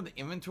heal from the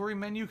inventory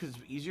menu because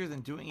it's easier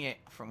than doing it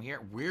from here.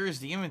 Where is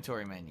the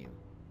inventory menu?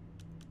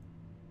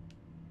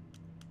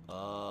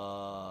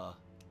 How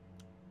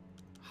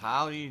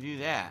do you do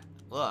that?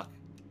 Look.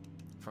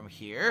 From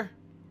here?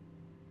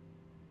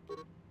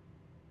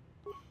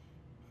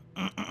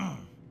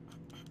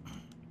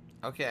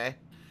 Okay.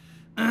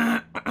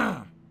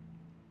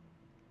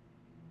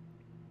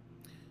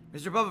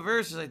 Mr. Bubba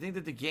Vera says, I think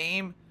that the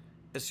game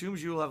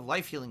assumes you will have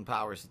life healing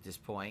powers at this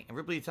point. And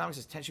Ripley Atomic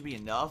says 10 should be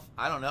enough.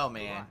 I don't know,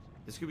 man.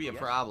 This could be a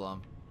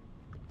problem.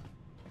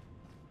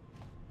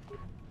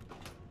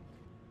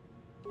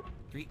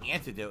 3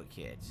 antidote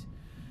kits.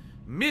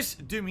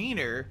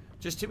 Misdemeanor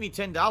just tipped me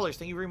 $10.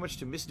 Thank you very much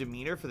to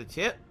Misdemeanor for the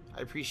tip.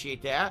 I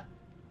appreciate that.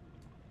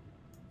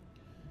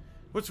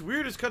 What's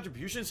weird is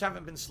contributions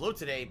haven't been slow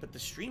today, but the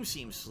stream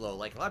seems slow.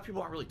 Like, a lot of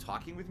people aren't really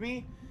talking with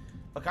me.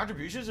 But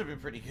contributions have been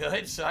pretty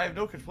good, so I have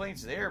no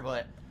complaints there,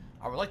 but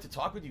I would like to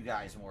talk with you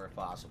guys more if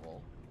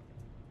possible.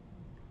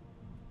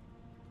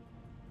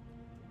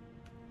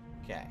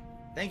 Okay.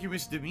 Thank you,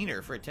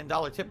 Misdemeanor, for a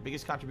 $10 tip.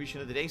 Biggest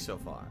contribution of the day so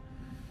far.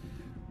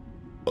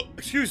 Oh,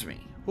 excuse me.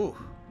 Whew.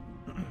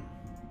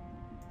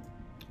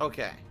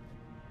 Okay.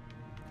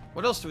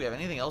 What else do we have?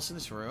 Anything else in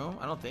this room?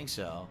 I don't think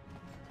so.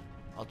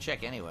 I'll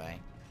check anyway.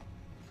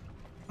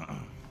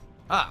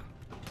 Ah.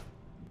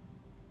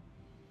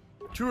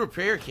 2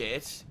 repair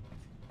kits.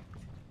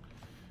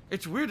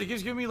 It's weird. It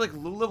gives giving me like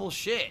low-level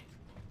shit.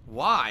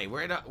 Why?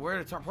 We're at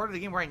a part of the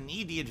game where I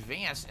need the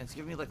advanced, and it's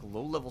giving me like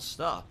low-level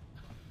stuff.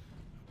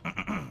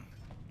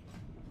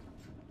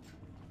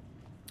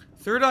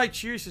 Third Eye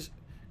Cheers says,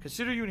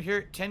 consider you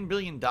inherit $10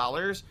 billion.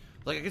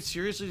 Like, I could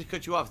seriously just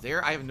cut you off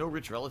there. I have no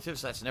rich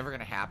relatives, so that's never going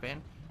to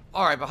happen.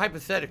 Alright, but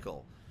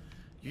hypothetical.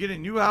 You get a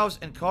new house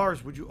and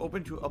cars. Would you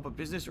open up a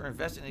business or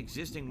invest in an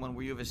existing one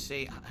where you have a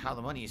say how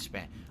the money is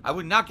spent? I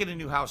would not get a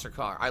new house or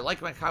car. I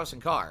like my house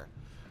and car.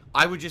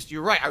 I would just,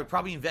 you're right, I would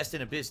probably invest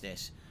in a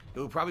business. It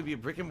would probably be a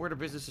brick and mortar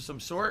business of some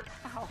sort.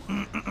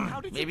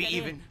 How did Maybe you get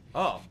even, in?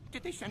 oh.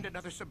 Did they send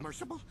another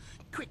submersible?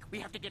 Quick, we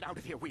have to get out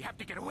of here. We have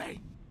to get away.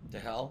 The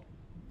hell?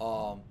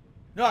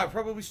 No, I'd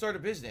probably start a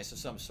business of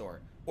some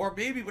sort. Or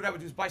maybe what I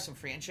would do is buy some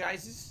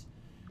franchises.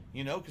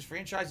 You know, because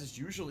franchises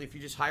usually, if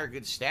you just hire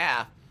good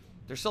staff,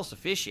 they're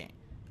self-sufficient.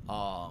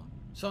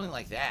 Something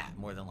like that,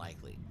 more than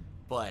likely.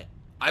 But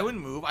I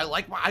wouldn't move. I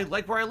like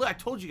where I live. I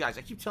told you guys.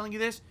 I keep telling you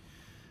this.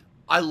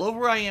 I love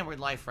where I am in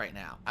life right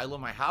now. I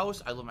love my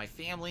house. I love my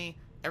family.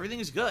 Everything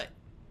is good.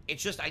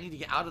 It's just I need to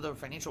get out of the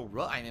financial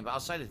rut I'm in. But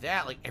outside of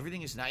that, like,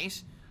 everything is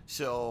nice.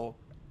 So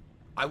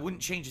I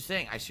wouldn't change a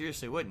thing. I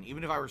seriously wouldn't.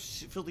 Even if I were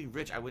filthy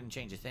rich, I wouldn't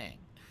change a thing.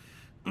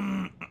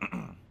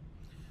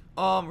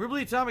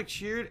 Ribley Atomic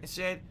cheered and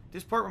said,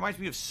 "This part reminds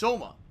me of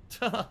Soma."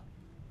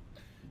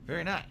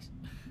 Very nice.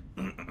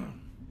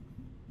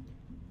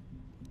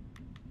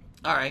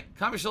 Alright,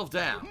 calm yourself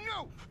down.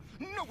 No!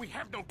 No, we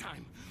have no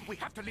time. We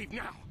have to leave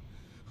now.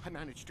 I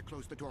managed to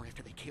close the door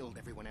after they killed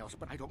everyone else,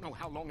 but I don't know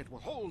how long it will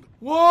hold.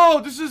 Whoa,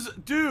 this is,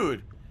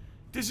 dude.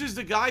 This is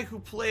the guy who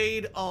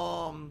played,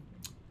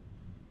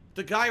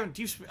 the guy on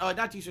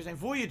not Deep Space Nine,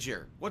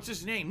 Voyager. What's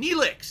his name?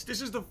 Neelix.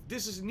 This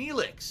is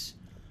Neelix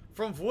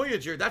from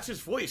Voyager. That's his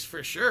voice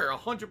for sure,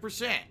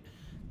 100%.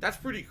 That's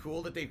pretty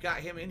cool that they've got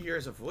him in here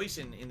as a voice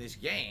in this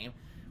game.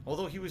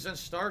 Although he was in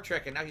Star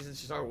Trek and now he's in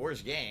Star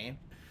Wars game.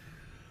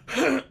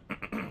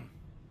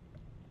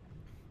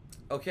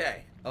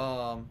 Okay,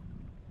 I'm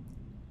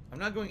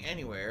not going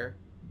anywhere.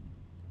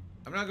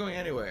 I'm not going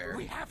anywhere.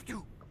 We have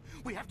to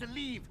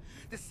leave.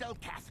 The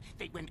Cellcath,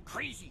 they went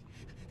crazy.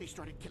 They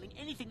started killing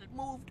anything that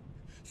moved.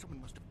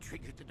 Someone must have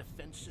triggered the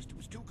defense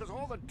systems too, because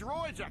all the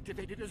droids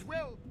activated as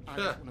well. I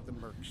was one of the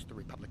mercs the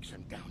Republic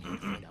sent down here to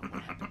find out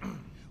what happened.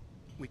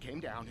 We came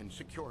down and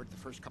secured the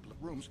first couple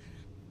of rooms.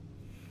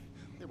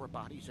 There were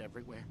bodies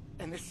everywhere.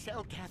 And the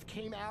Cellcath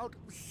came out,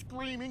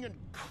 screaming and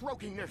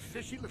croaking their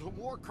fishy little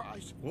war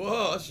cries.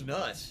 Whoa, that's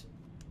nuts.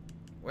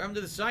 What happened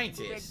to the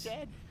scientists? They're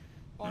dead.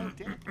 All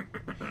dead.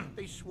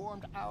 They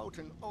swarmed out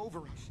and over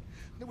us.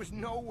 There was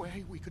no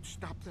way we could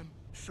stop them,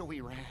 so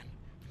we ran.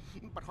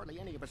 But hardly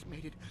any of us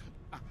made it.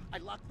 I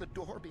locked the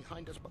door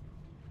behind us, but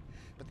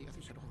the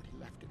others had already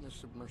left in the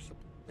submersible.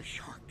 The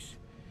sharks.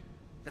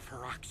 The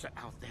Ferox are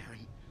out there,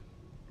 and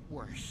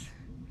worse.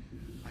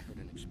 I heard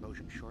an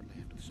explosion shortly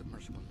after the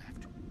submersible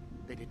left.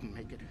 They didn't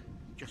make it.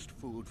 Just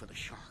food for the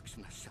sharks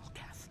and the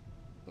Cellcath.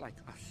 Like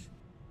us.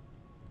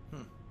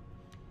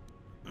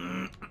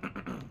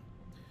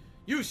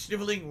 You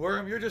sniveling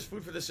worm, you're just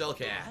food for the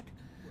Cellcath.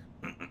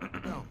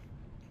 No.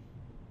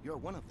 You're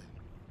one of them.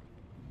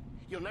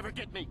 You'll never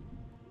get me.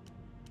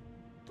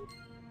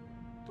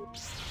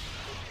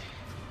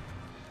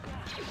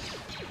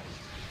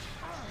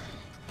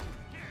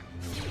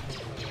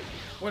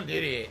 What an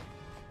idiot.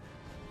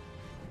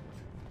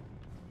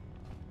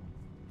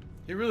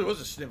 He really was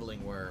a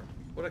sniveling worm.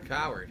 What a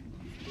coward.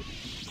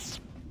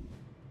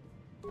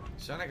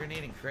 Sonic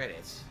grenade and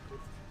credits.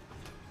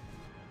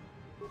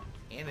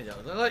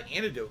 Antidote. A lot of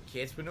antidote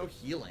kits, but no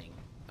healing.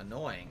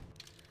 Annoying.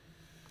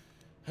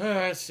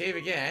 Save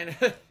again.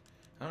 I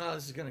don't know how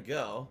this is gonna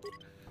go.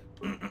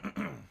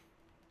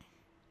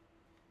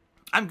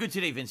 I'm good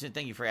today, Vincent.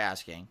 Thank you for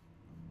asking.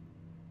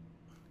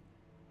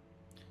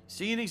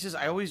 Seeing says,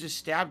 I always just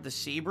stabbed the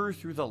saber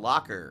through the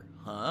locker.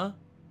 Huh? I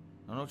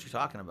don't know what you're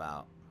talking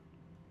about.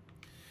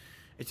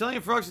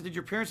 Italian Frogs, did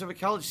your parents have a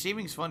college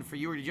savings fund for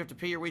you, or did you have to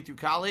pay your way through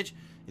college?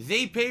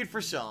 They paid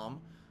for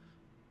some.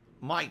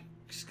 My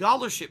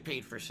scholarship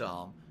paid for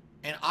some.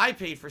 And I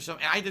paid for some.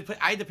 And I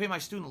had to pay my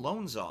student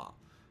loans off.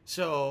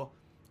 So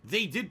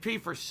they did pay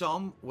for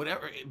some,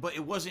 whatever, but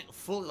it wasn't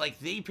full. Like,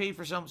 they paid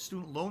for some,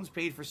 student loans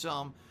paid for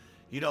some.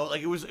 You know,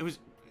 like, it was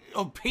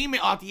a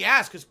payment off the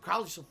ass because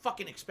college is so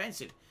fucking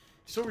expensive.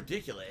 So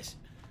ridiculous.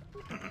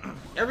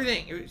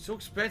 Everything, it was so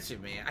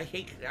expensive, man. I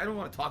don't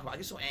want to talk about it. I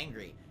get so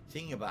angry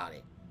thinking about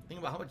it.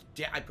 Thinking about how much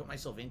debt I put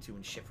myself into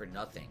and shit for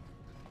nothing.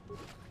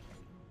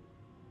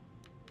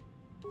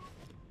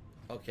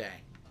 Okay.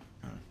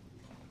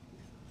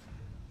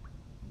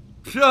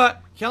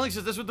 Shut! Kelly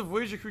says that's what the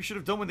Voyager crew should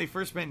have done when they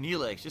first met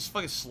Neelix. Just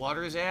fucking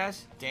slaughter his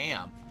ass?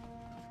 Damn.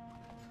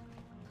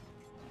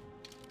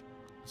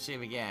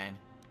 Save again.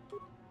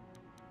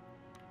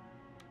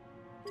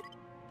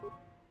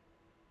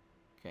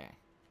 Okay.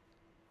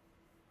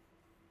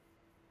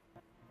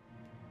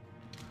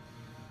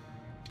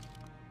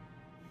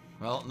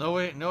 Well, no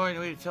way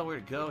to tell where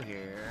to go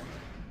here.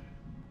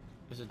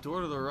 There's a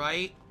door to the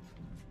right.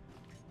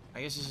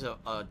 I guess this is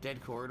a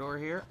dead corridor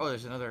here. Oh,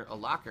 there's a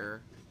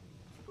locker.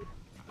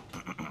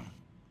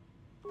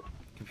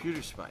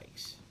 Computer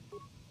spikes.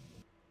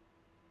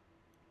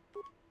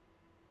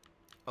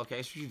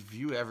 Okay, so you should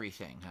view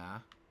everything, huh?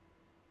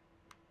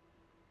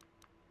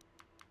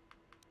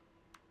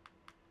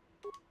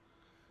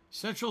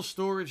 Central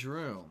storage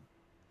room.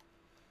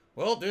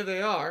 Well, there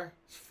they are.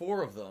 It's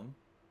 4 of them.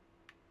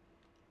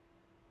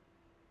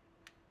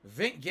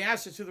 Vent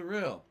gas into the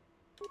room.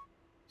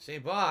 Say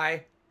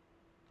bye.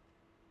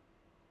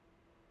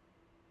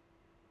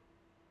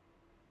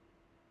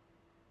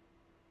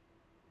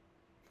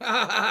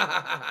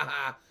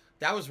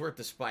 That was worth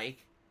the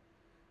spike.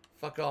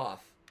 Fuck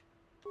off.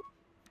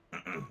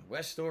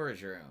 West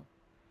storage room.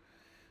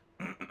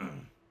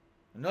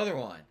 Another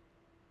one.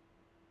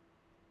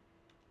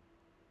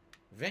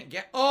 Vent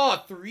gas.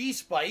 Oh, 3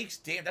 spikes.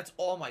 Damn, that's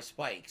all my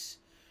spikes.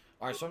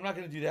 Alright, so I'm not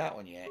going to do that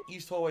one yet.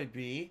 East hallway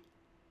B.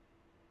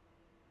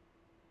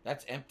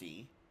 That's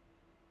empty.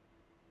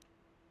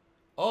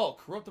 Oh,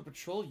 corrupt the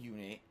patrol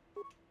unit.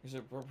 There's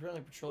a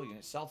patrol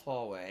unit. South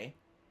hallway.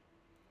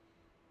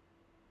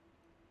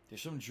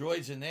 There's some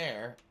droids in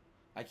there.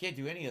 I can't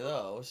do any of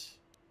those.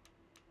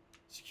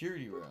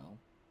 Security room.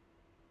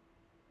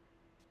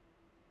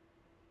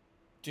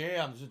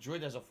 Damn, there's a droid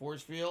that has a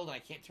force field and I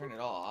can't turn it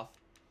off.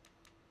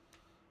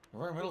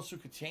 Environmental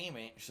suit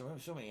containment.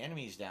 So many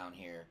enemies down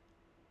here.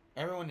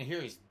 Everyone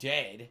here is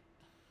dead.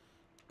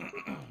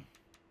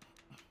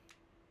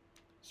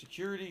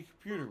 Security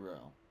computer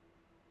room.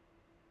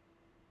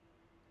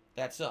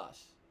 That's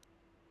us.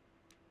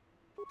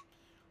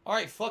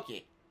 Alright, fuck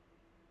it.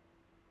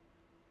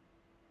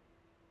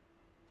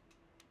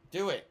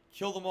 Do it.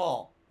 Kill them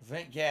all.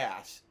 Vent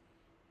gas.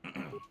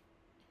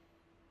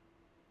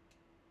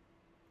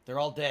 They're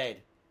all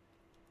dead.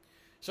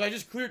 So I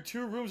just cleared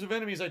 2 rooms of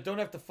enemies I don't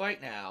have to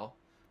fight now.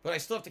 But I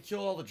still have to kill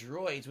all the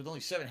droids with only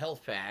 7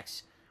 health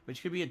packs.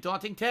 Which could be a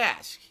daunting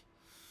task.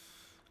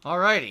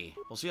 Alrighty.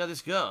 We'll see how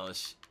this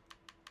goes.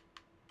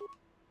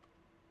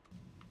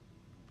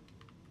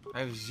 I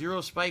have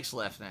 0 spikes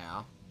left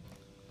now.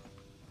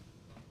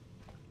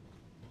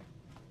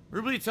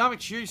 Ruby Atomic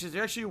Cheer says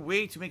there's actually a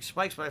way to make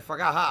spikes, but I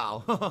forgot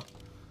how.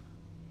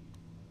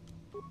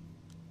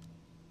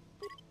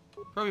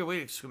 Probably a way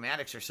to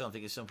schematics or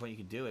something at some point you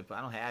can do it, but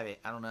I don't have it.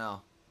 I don't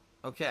know.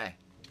 Okay.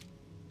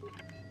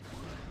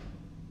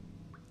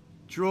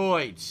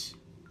 Droids.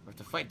 We have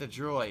to fight the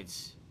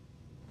droids.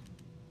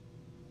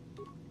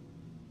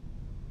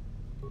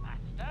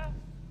 Master?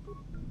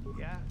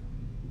 Yeah.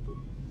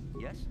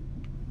 Yes?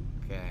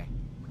 Okay.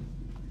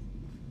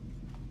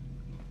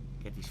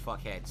 Get these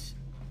fuckheads.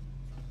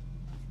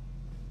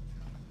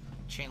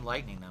 Chain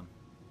lightning them.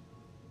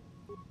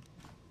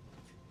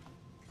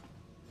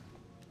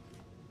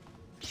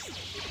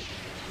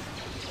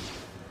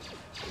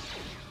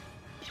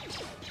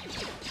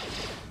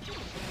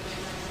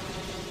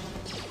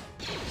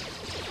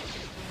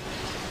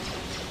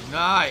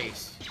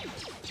 Nice.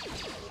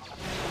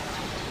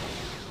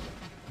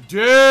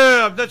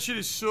 Damn, that shit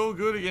is so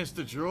good against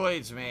the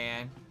droids,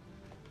 man.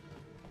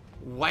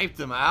 Wiped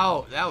them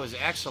out. That was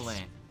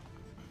excellent.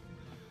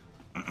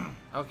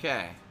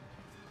 Okay.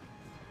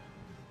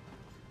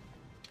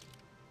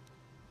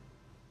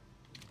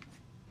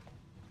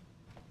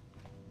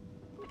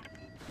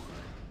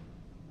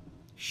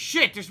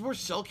 Shit, there's more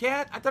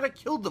Cellcat? I thought I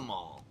killed them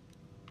all.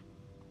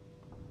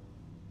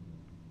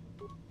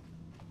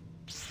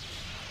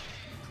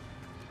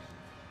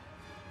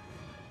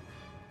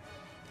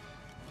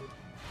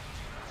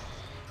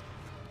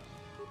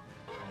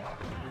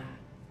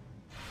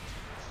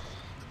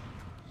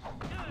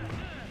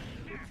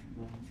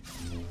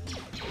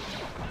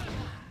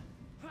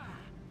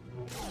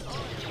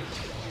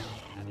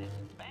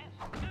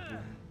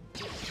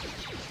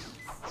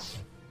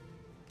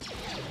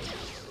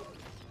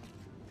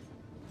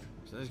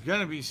 So there's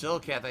gonna be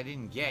Cellcat I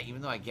didn't get,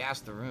 even though I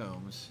gassed the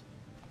rooms.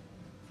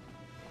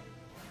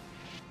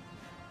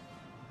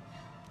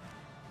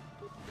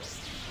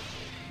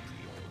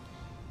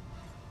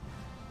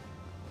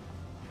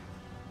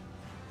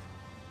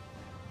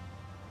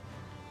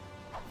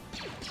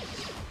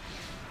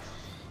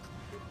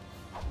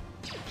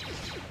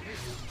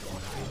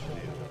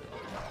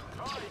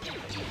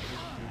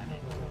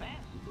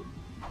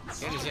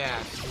 Get his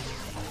ass.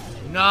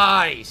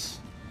 Nice!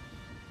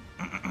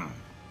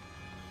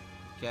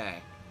 Okay.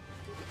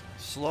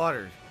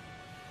 Slaughtered.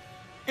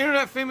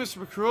 Internet famous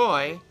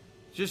McCroy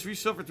just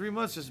resubbed for 3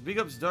 months. Says big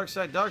ups Dark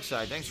Side.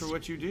 Thanks for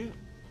what you do.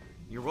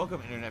 You're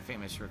welcome, Internet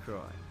famous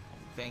McCroy.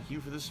 Thank you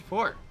for the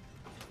support.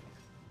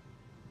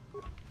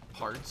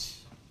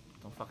 Parts.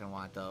 Don't fucking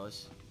want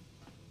those.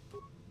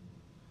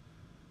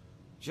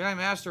 Jedi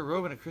Master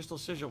robe and a crystal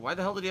sigil. Why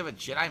the hell did he have a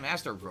Jedi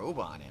Master robe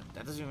on him?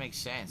 That doesn't even make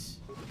sense.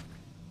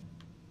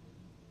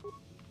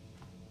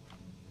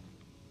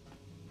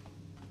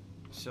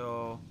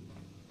 So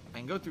I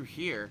can go through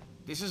here.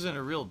 This isn't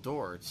a real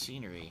door, it's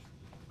scenery.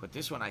 But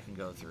this one I can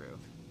go through.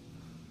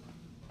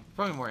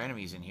 Probably more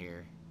enemies in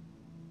here.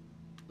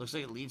 Looks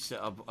like it leads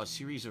to a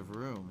series of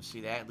rooms.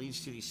 See that? It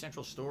leads to the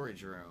central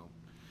storage room.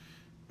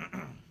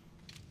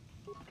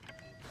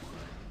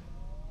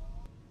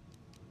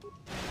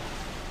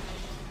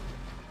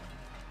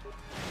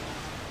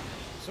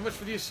 So much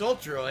for the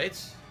assault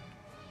droids.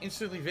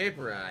 Instantly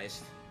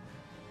vaporized.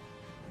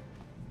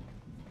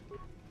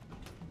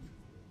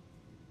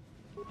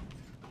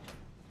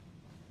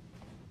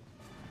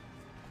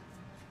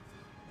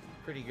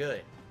 Pretty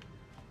good.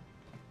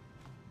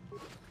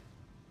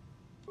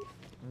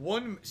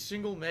 1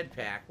 single med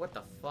pack. What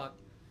the fuck?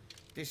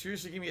 They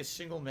seriously give me a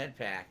single med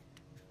pack.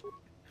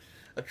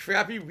 A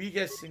crappy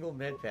weak-ass single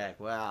med pack.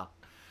 Wow.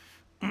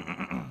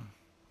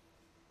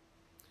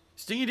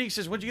 Stingy Dink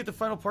says, once you get the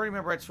final party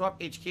member, I'd swap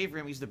HK for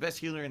him. He's the best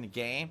healer in the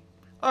game.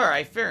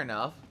 Alright, fair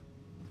enough.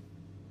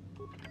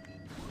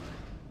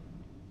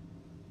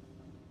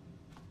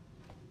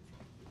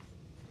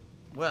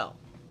 Well.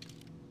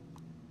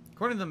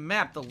 According to the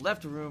map, the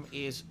left room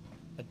is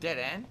a dead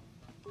end.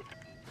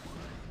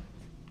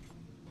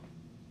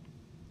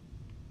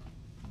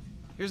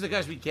 Here's the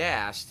guys we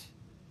gassed.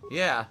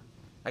 Yeah.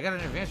 I got an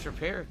advanced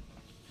repair.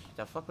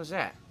 The fuck was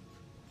that?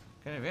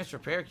 Got an advanced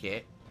repair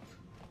kit.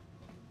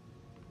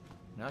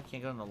 No, I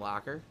can't go in the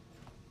locker.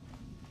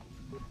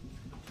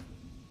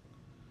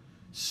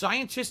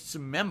 Scientist's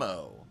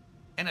memo.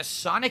 And a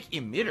sonic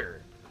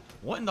emitter.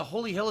 What in the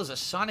holy hell is a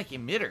sonic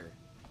emitter?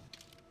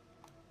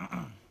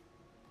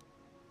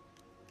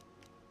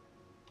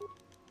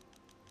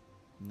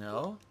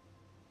 No?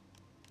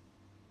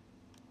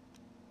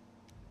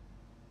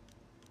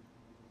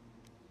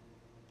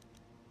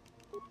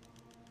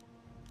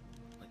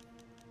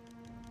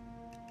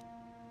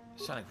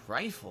 Sonic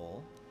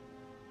rifle?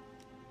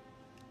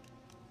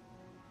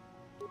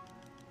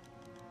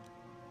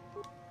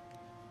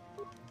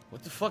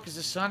 What the fuck is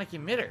a sonic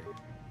emitter?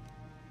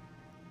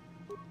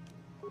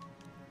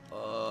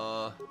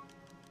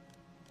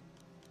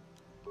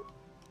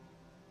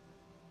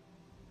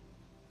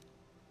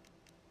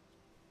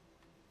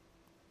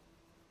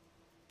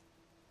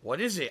 What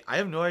is it? I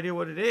have no idea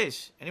what it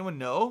is. Anyone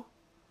know?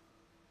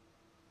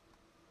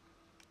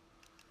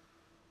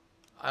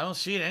 I don't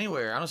see it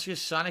anywhere. I don't see a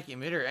sonic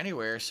emitter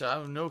anywhere, so I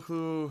have no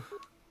clue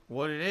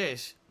what it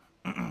is.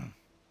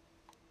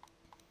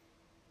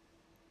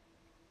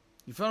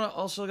 You found out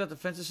also got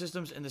defensive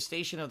systems in the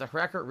station of the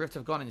Hacker Rift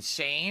have gone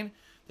insane.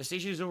 The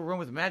station is overrun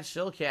with mad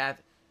Cellcat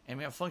and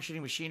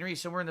malfunctioning machinery.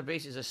 Somewhere in the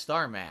base is a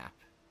star map.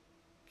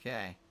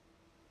 Okay.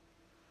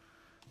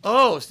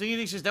 Oh, Stingy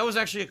Thing says that was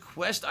actually a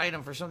quest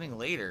item for something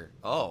later.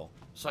 Oh,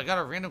 so I got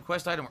a random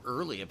quest item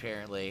early,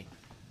 apparently.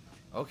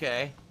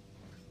 Okay.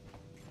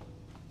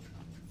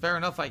 Fair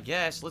enough, I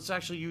guess. Let's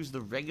actually use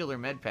the regular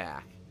med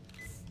pack.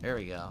 There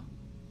we go.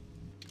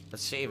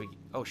 Let's save.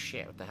 Oh,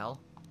 shit. What the hell?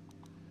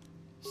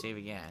 Save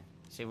again.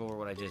 Save over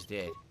what I just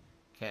did.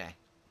 Okay.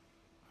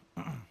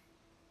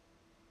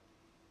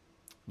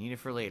 Need it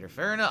for later.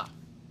 Fair enough.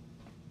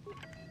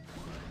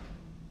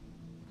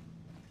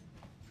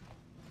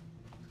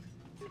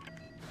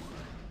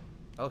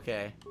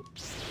 Okay.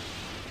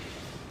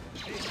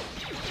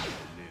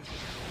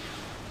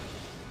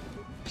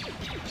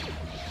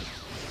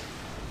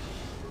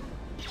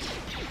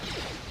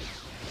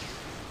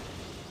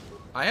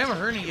 I am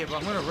hurting it, but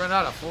I'm gonna run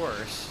out of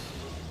force.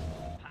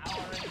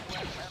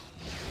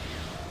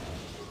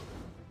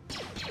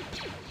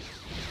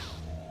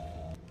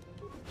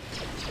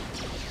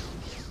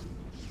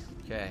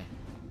 Okay.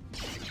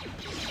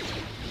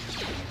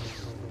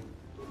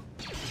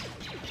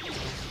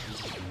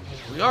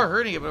 We are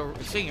hurting it, but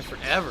we're seeing it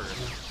forever.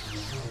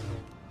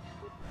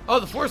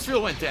 Oh, the force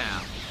field went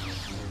down.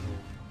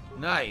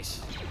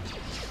 Nice.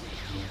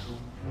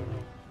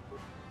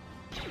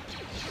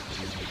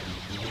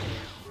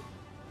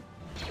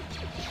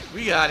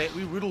 We got it.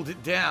 We whittled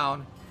it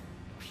down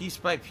piece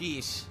by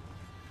piece.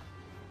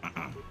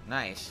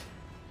 Nice.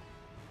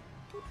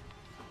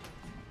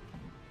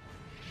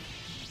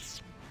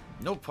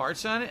 No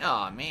parts on it?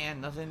 Aw, oh,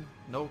 man, nothing.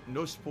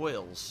 No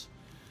spoils.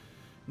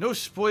 No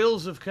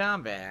spoils of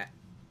combat.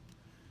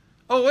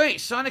 Oh,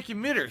 wait, sonic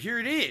emitter. Here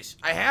it is.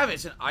 I have it.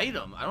 It's an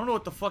item. I don't know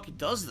what the fuck it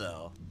does,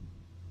 though.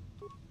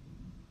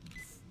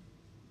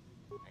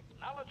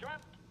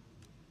 Acknowledgement.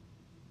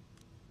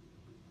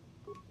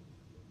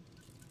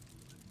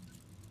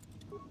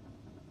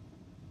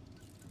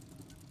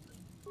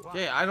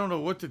 Okay, I don't know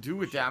what to do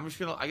with that. I'm just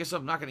gonna, I guess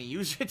I'm not gonna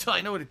use it until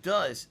I know what it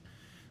does.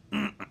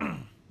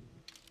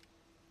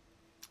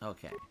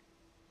 Okay.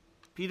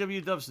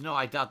 PW Dubs, no,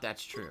 I doubt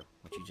that's true,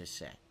 what you just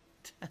said.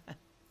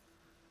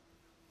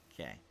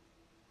 Okay.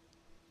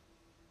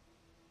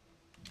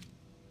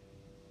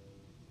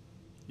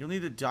 You'll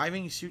need a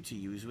diving suit to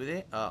use with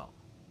it? Oh.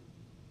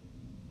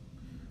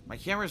 My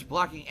camera's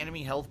blocking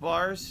enemy health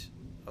bars?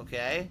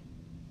 Okay.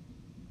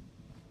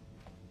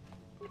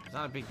 It's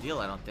not a big deal,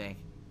 I don't think.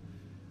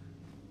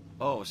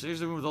 Oh, so here's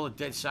the room with all the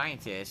dead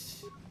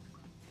scientists.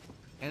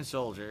 And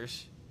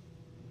soldiers.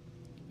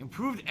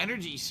 Improved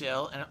energy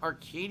cell and an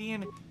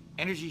Arcadian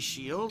energy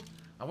shield?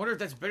 I wonder if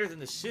that's better than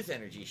the Sith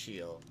energy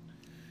shield.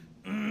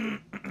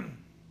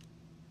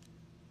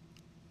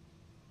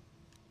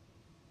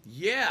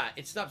 Yeah,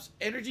 it stops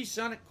energy,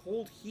 sonic,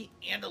 cold, heat,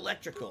 and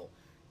electrical.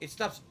 It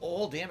stops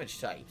all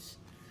damage types.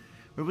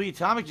 Rebellion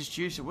Atomic just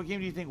curious, so what game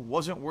do you think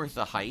wasn't worth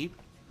the hype?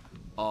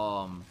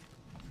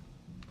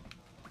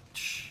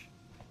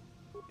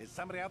 Is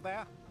somebody out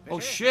there? Oh,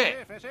 Fishy,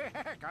 shit. Fishy, fishy.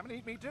 Come and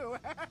eat me too.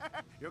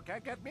 You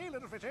can't get me,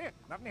 little fishy.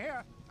 Nothing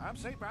here. I'm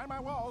safe behind my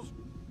walls.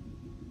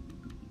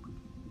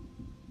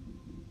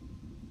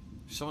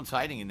 Someone's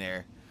hiding in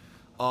there.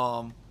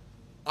 I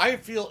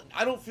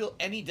don't feel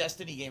any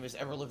Destiny game has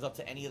ever lived up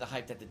to any of the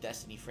hype that the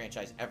Destiny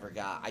franchise ever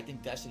got. I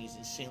think Destiny is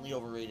insanely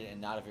overrated and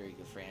not a very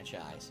good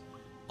franchise.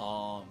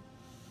 You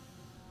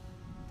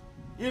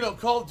know,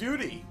 Call of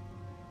Duty.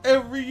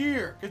 Every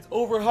year, it's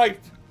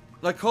overhyped.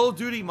 Like, Call of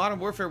Duty Modern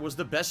Warfare was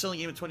the best-selling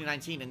game in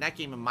 2019, and that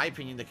game, in my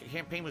opinion, the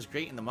campaign was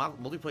great, and the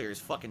multiplayer is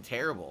fucking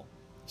terrible.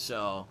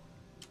 So,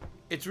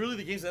 it's really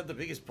the games that have the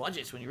biggest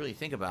budgets when you really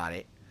think about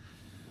it.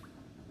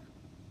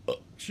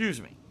 Excuse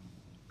me.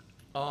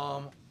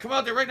 Come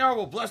out there right now, or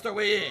we'll blast our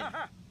way in.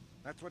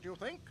 That's what you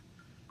think?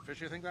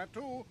 Fishy think that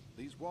too.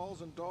 These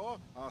walls and door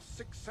are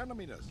 6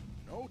 centimeters.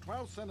 No,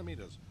 12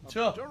 centimeters. Of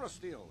Sure.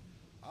 Durasteel.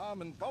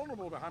 I'm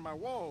invulnerable behind my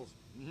walls.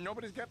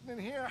 Nobody's getting in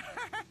here.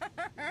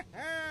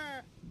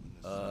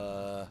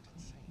 Insane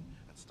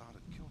and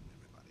started killing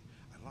everybody.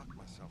 I locked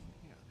myself in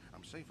here.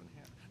 I'm safe in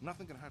here.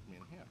 Nothing can hurt me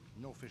in here.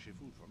 No fishy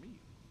food for me.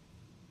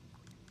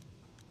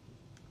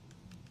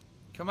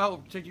 Come out,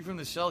 we'll protect you from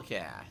the cell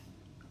cat.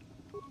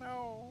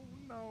 No,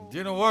 no.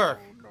 Didn't work.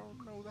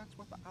 No, that's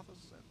what the others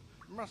said.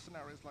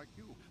 Mercenaries like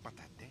you, but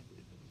they're dead.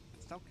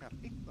 The Cellcat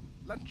ate them.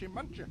 Lunchy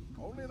munchy.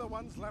 Only the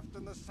ones left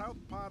in the south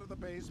part of the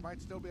base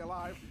might still be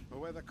alive,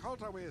 where the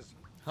Kolto is.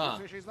 Huh.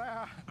 The fishies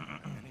there.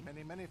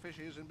 many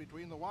fishies in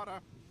between the water.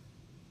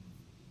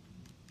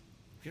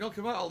 If you don't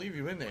come out, I'll leave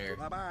you in there.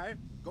 Bye-bye.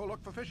 Go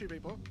look for fishy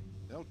people.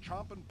 They'll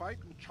chomp and bite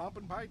and chomp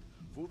and bite.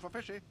 Food for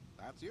fishy.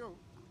 That's you.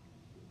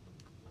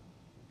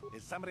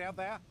 Is somebody out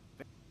there?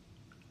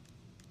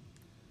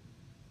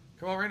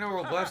 Come on, right now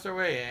we'll blast our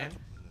way in.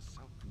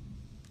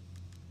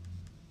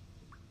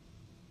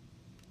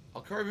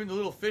 I'll carve you into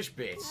little fish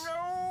bits.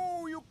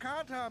 No, you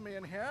can't harm me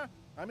in here.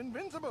 I'm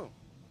invincible.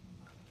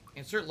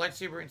 Insert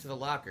lightsaber into the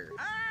locker.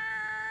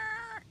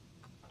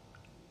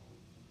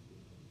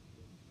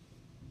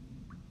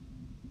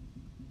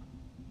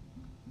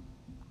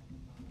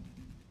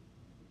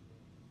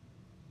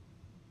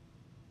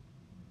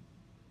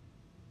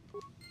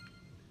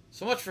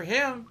 So much for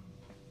him.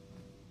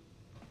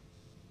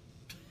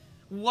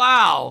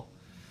 Wow.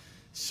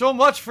 So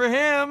much for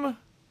him.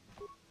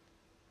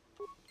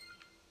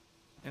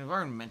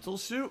 Environmental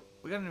suit?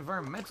 We got an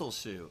environmental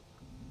suit.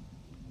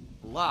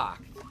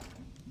 Locked.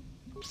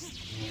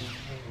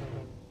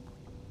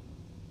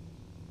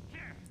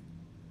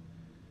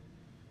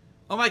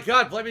 Oh my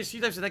god, Bloody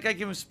Sea Dive said that guy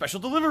gave him special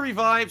delivery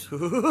vibes.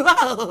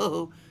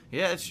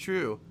 Yeah, it's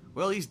true.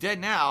 Well, he's dead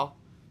now.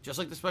 Just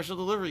like the special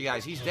delivery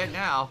guys. He's dead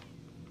now.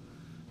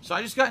 So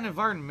I just got an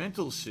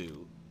environmental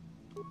suit.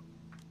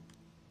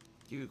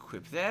 Do you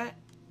equip that?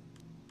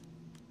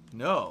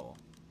 No.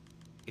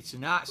 It's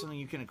not something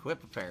you can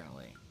equip,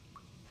 apparently.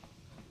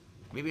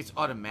 Maybe it's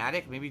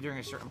automatic. Maybe during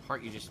a certain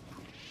part you just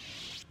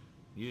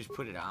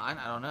put it on.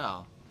 I don't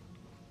know.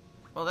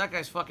 Well, that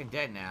guy's fucking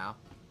dead now.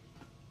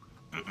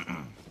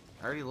 I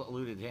already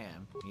looted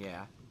him.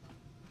 Yeah.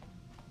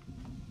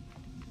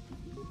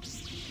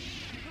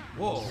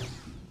 Whoa.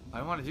 I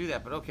don't want to do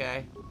that, but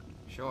okay.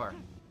 Sure.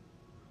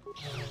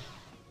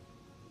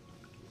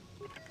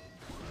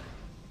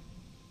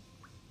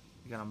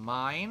 You got a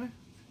mine.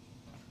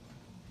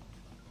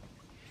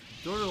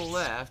 Door to the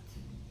left.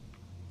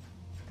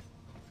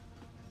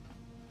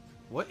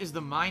 What is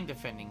the mine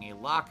defending? A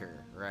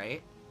locker,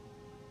 right?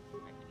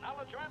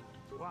 Acknowledgement.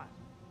 What?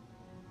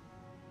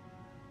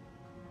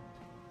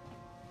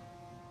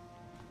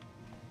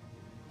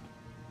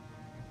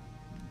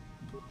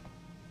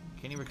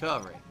 Can you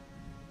recover it?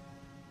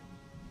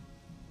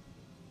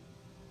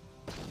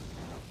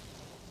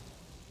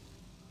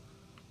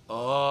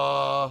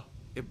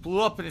 It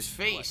blew up in his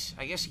face.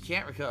 I guess he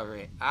can't recover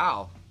it.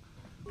 Ow.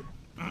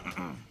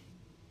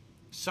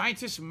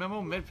 Scientist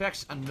Memo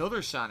Medpacks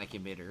another sonic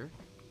emitter.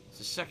 It's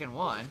the second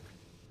one.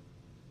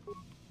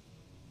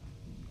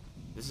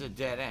 This is a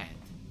dead end.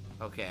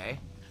 Okay.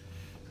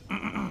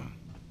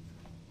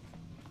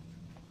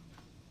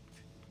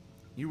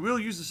 You will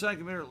use the sonic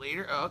emitter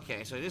later? Oh,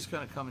 okay, so it is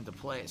going to come into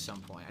play at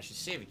some point. I should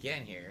save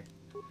again here.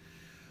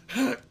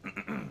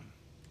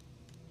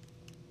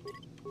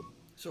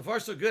 So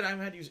far, so good. I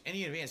haven't had to use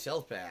any advanced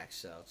health packs,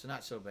 so it's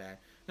not so bad.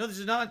 No, this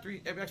is not on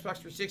Xbox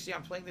 360.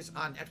 I'm playing this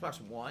on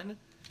Xbox One.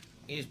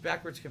 It is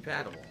backwards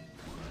compatible.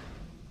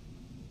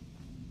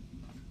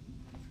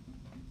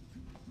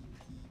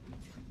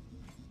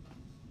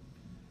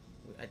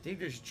 I think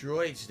there's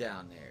droids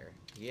down there.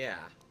 Yeah.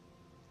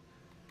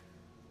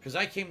 Because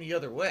I came the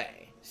other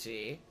way,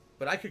 see?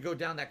 But I could go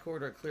down that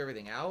corridor and clear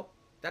everything out.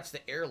 That's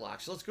the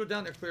airlock. So let's go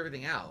down there and clear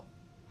everything out.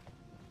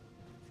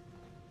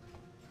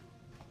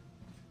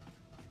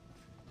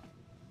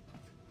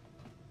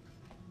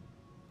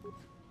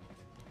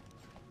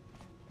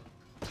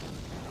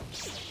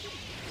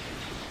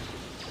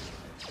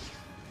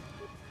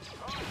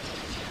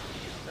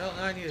 Well,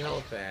 now I need a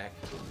health pack.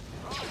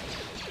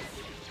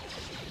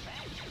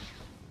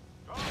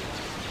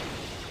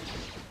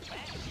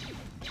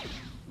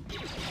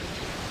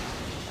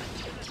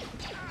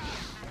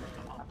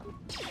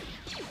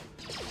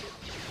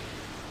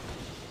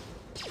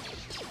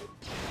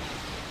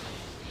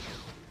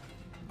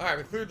 Alright,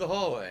 we cleared the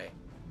hallway.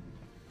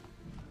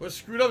 What's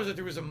screwed up is that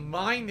there was a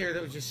mine there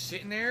that was just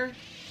sitting there.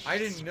 I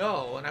didn't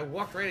know, and I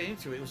walked right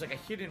into it. It was like a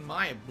hidden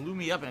mine. It blew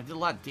me up, and it did a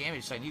lot of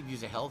damage, so I needed to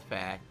use a health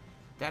pack.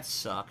 That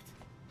sucked.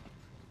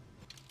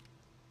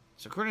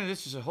 So according to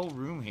this, there's a whole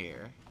room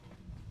here.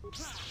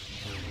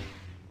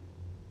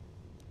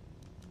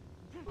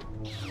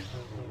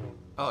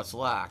 Oh, it's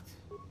locked.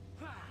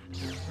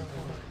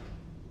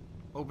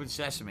 Open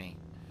sesame.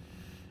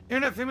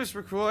 Internet famous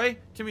McCroy,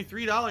 Timmy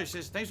 $3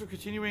 says, thanks for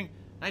continuing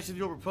Knights of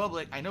the Old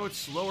Republic. I know it's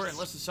slower and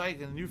less exciting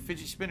than the new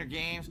fidget spinner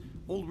games.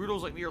 Old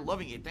weirdos like me are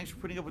loving it. Thanks for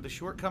putting up with the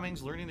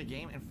shortcomings, learning the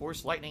game, and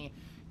force lightning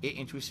it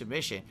into a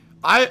submission.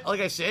 Like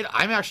I said,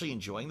 I'm actually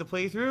enjoying the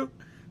playthrough.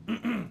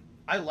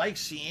 I like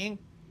seeing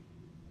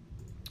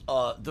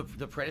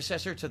the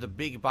predecessor to the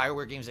big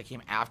BioWare games that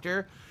came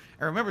after.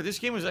 And remember, this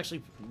game was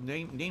actually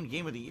named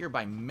Game of the Year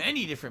by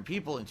many different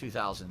people in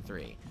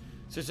 2003.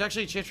 So it's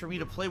actually a chance for me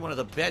to play one of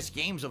the best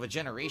games of a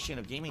generation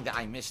of gaming that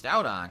I missed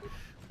out on.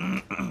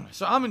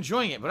 So I'm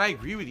enjoying it, but I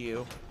agree with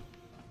you.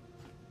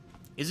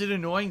 Is it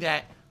annoying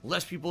that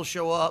less people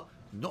show up,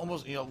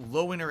 almost, you know,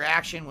 low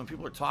interaction when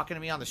people are talking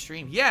to me on the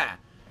stream? Yeah.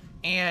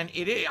 And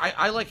it is,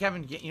 I like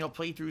having, you know,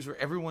 playthroughs where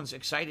everyone's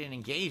excited and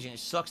engaged, and it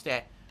sucks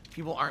that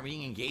people aren't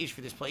being engaged for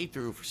this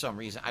playthrough for some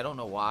reason. I don't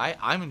know why.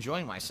 I'm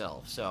enjoying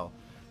myself. So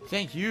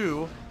thank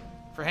you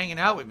for hanging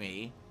out with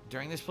me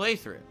during this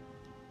playthrough.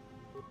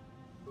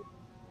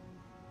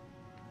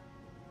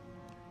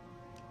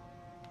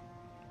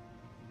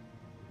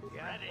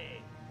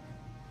 Ready.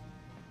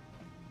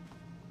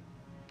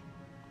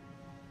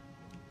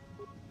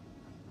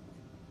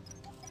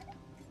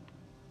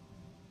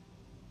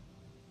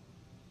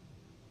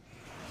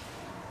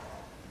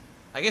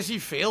 I guess he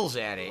fails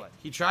at it.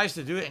 He tries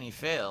to do it and he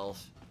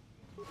fails.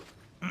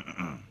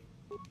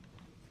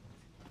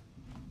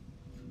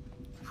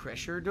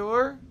 Pressure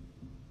door?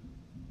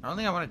 I don't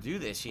think I want to do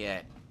this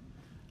yet.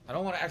 I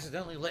don't want to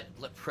accidentally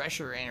let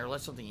pressure in or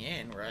let something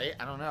in, right?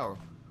 I don't know.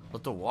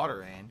 Let the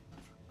water in.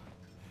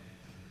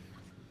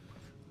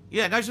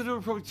 Yeah, Knights of the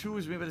Republic 2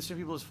 was made by the same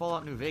people as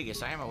Fallout New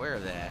Vegas. I am aware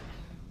of that.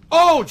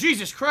 Oh,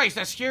 Jesus Christ,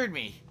 that scared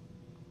me.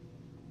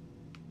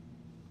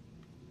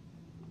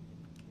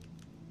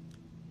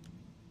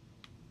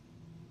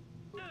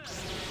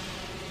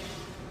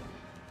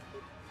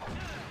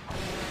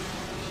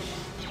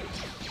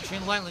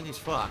 Chain lightning these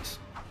fucks.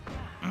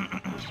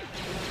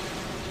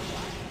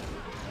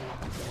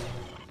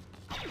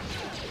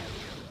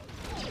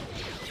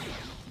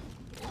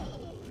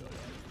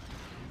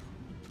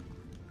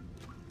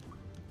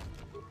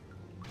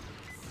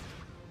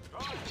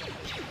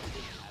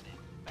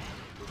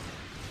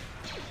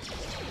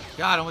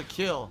 God, I'm gonna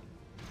kill.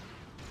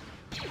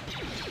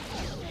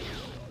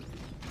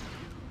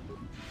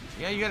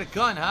 Yeah, you got a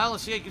gun, huh?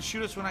 Let's see how you can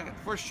shoot us when I get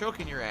first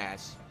choking your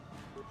ass.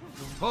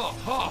 Ha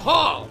ha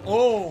ha!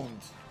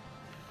 Owned!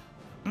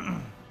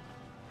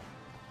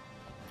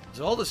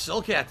 So all the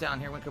Cellcat down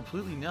here went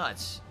completely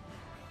nuts.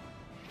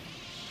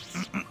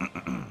 Look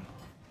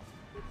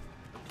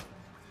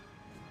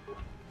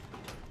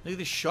at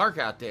this shark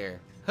out there.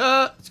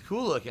 Huh! It's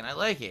cool looking. I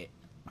like it.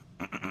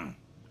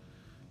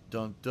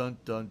 Dun dun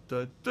dun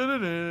dun dun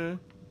dun dun.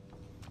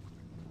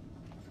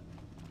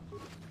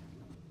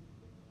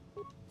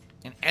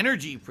 An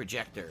energy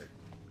projector.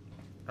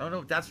 I don't know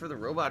if that's for the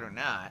robot or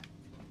not.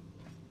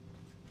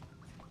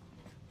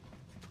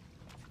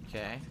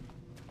 Okay.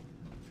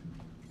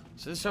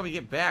 So this is how we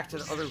get back to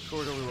the other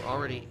corridor we were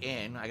already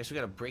in. I guess we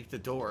gotta break the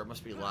door. It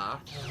must be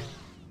locked.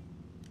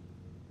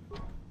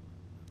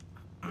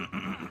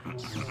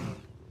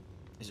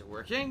 Is it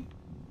working?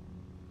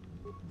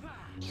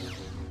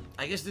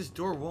 I guess this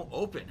door won't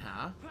open,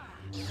 huh?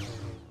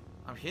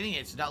 I'm hitting it.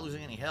 It's not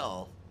losing any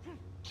health.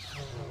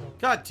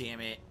 God damn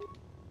it.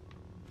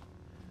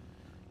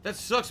 That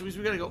sucks. It means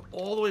we gotta go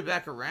all the way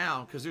back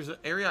around because there's an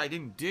area I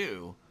didn't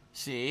do.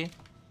 See?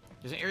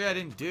 There's an area I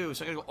didn't do,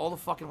 so I gotta go all the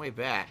fucking way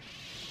back.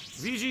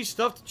 VG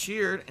Stuffed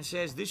cheered and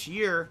says, this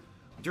year,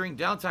 during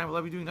downtime,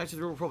 we'll be doing Knights of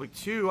the Republic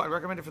 2. I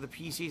recommend it for the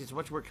PCs. It's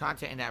much more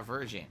content in that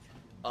version.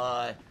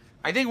 I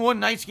think one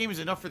Knights game is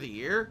enough for the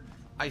year.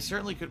 I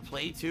certainly could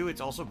play 2. It's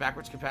also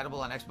backwards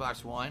compatible on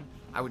Xbox One.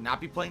 I would not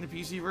be playing the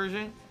PC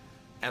version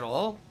at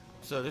all.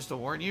 So just to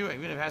warn you,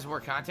 even if it has more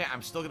content,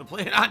 I'm still going to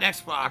play it on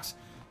Xbox.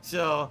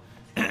 So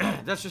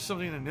that's just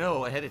something to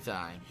know ahead of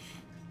time.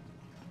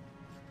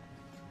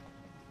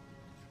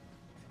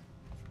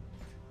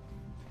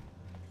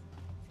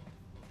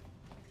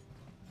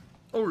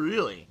 Oh,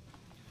 really?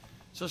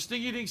 So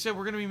Stinky Dink said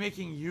we're going to be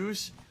making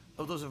use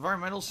of those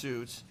environmental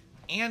suits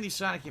and the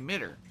sonic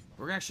emitter.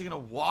 We're actually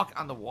going to walk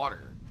on the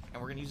water.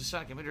 And we're going to use the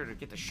sonic emitter to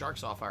get the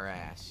sharks off our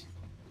ass.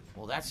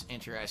 Well, that's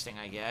interesting,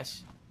 I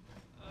guess.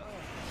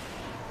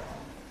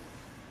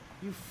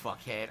 You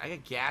fuckhead. I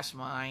got gas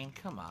mine.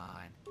 Come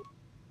on.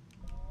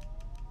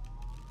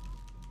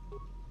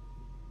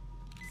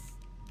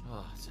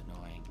 Oh, it's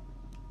annoying.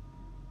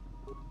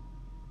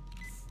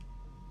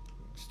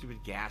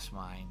 Stupid gas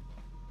mine.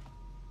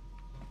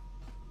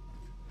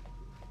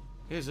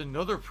 Here's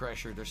another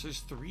pressure.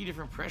 There's 3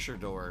 different pressure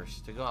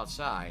doors to go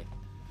outside.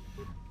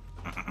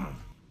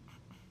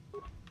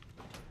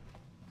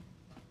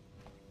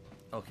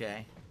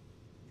 Okay.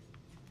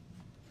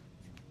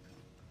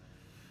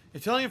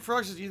 Italian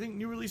Frog says, do you think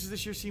new releases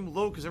this year seem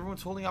low because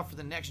everyone's holding out for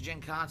the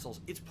next-gen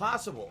consoles? It's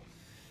possible.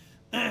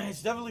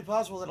 It's definitely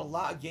possible that a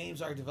lot of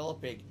games are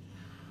developing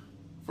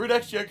for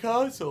next-gen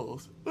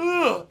consoles.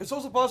 Ugh. It's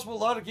also possible a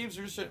lot of games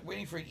are just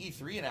waiting for an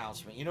E3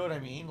 announcement. You know what I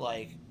mean?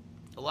 Like,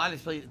 a lot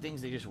of these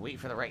things, they just wait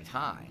for the right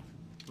time.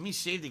 Let me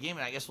save the game,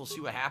 and I guess we'll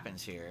see what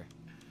happens here.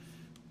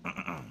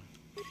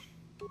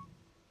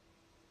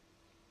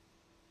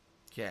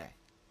 Okay.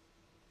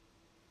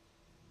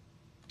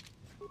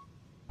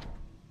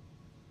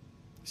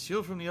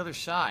 Sealed from the other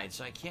side,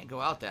 so I can't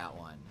go out that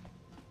one.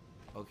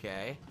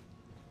 Okay.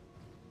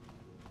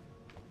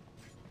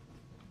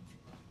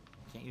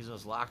 Can't use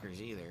those lockers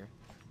either.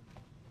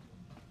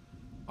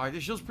 Alright,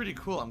 this shield's pretty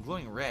cool. I'm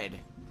glowing red.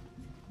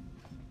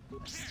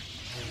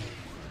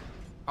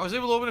 I was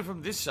able to open it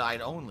from this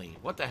side only.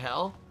 What the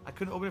hell? I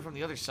couldn't open it from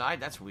the other side?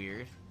 That's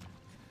weird.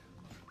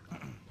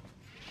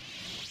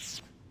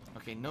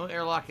 Okay, no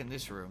airlock in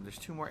this room. There's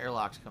 2 more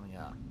airlocks coming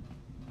up.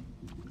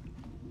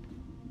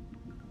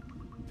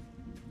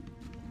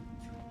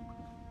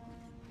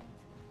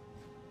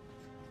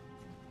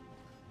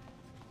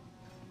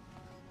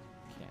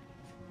 Okay.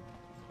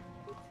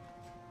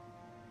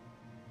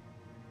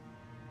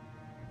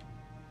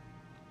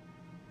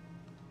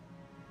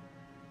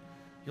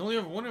 You only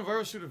have 1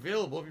 enviro suit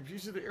available. If you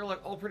use the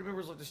airlock, all party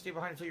members will have to stay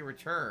behind until you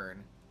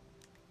return.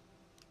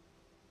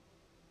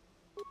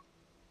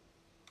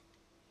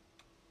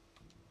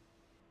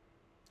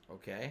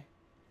 Okay.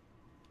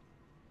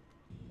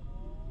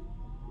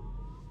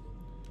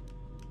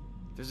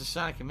 There's a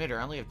sonic emitter.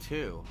 I only have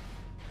 2.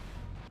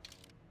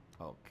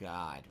 Oh,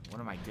 God.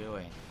 What am I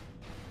doing?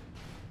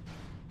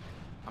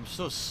 I'm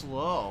so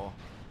slow.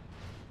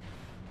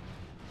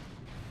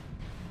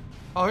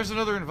 Oh, here's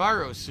another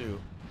enviro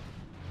suit.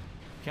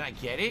 Can I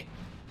get it?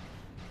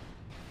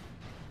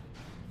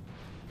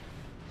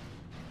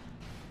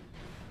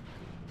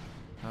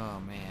 Oh,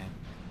 man.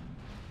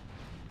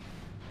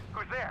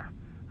 Who's there?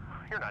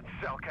 You're not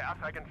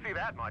Cellcast, I can see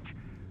that much.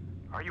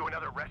 Are you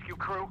another rescue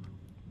crew?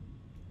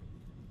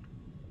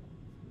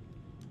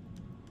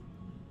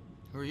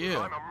 Who are you?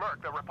 I'm a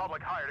merc the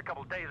Republic hired a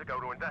couple days ago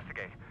to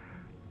investigate.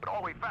 But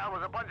all we found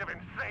was a bunch of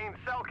insane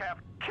Cellcast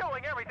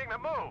killing everything that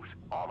moves.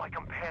 All my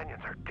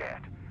companions are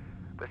dead.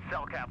 The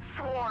Cellcast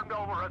swarmed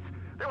over us.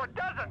 There were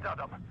dozens of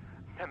them.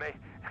 And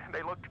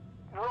they looked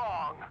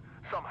wrong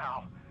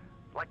somehow.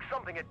 Like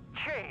something had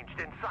changed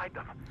inside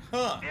them.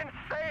 Huh.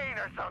 Insane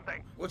or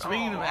something. What's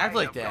making them act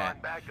like that? I have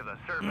gone back to the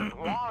surface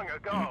long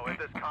ago if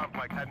this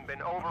complex hadn't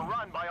been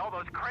overrun by all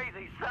those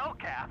crazy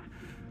Cellcasts.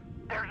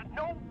 There's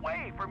no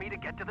way for me to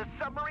get to the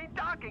submarine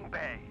docking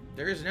bay.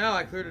 There is now.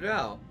 I cleared it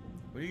out.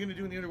 What are you going to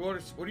do in the underwater?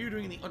 What are you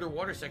doing in the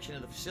underwater section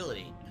of the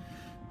facility?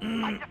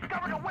 I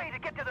discovered a way to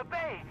get to the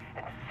bay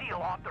and seal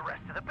off the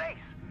rest of the base.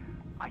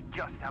 I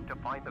just have to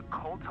find the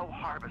Kolto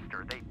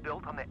harvester they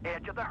built on the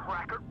edge of the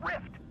Harakert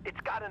Rift.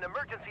 It's got an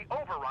emergency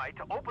override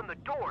to open the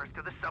doors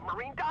to the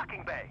submarine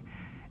docking bay.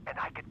 And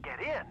I could get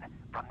in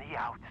from the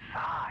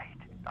outside.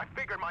 I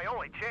figured my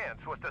only chance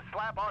was to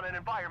slap on an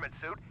environment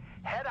suit,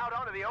 head out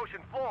onto the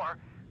ocean floor,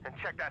 and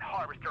check that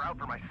harvester out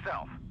for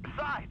myself.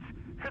 Besides,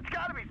 it's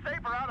gotta be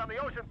safer out on the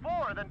ocean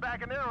floor than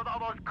back in there with all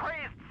those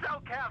crazed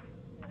Cellcast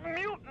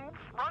mutants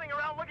running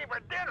around looking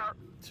for dinner.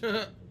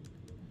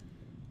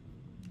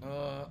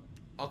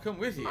 I'll come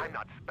with you. I'm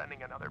not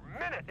spending another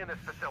minute in this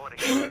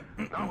facility.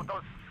 Not with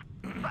those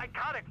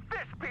psychotic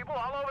fish people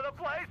all over the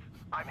place.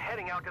 I'm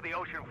heading out to the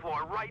ocean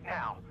floor right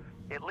now.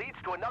 It leads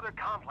to another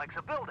complex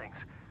of buildings.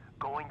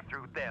 Going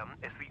through them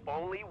is the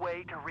only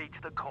way to reach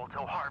the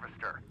Kolto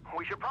harvester.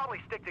 We should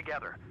probably stick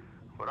together,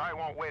 but I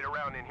won't wait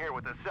around in here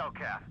with the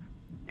Cellcast.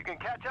 You can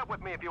catch up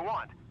with me if you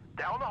want.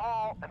 Down the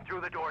hall and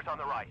through the doors on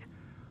the right.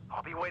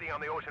 I'll be waiting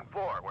on the ocean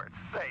floor where it's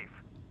safe.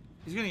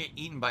 He's gonna get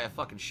eaten by a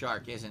fucking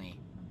shark, isn't he?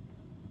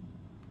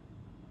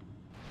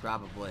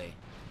 Probably.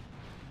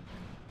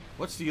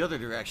 What's the other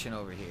direction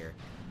over here?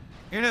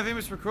 You're not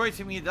famous for Croy,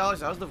 $10 million.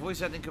 How's the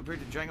voice acting compared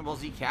to Dragon Ball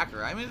Z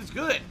Kakarot? I mean, it's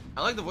good.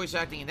 I like the voice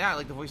acting in that. I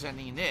like the voice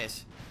acting in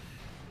this.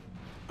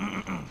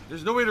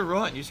 There's no way to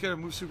run. You just gotta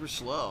move super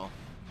slow.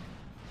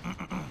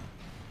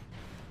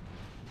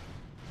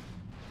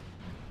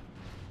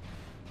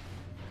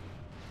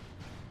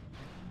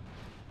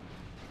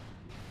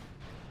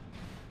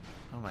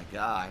 Oh my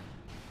god.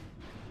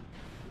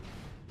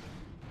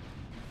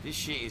 This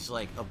shit is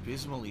like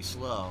abysmally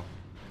slow.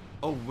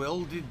 A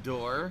welded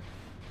door.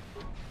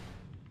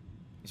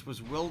 This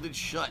was welded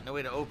shut. No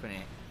way to open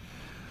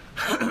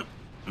it.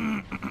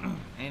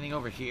 Anything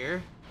over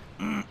here?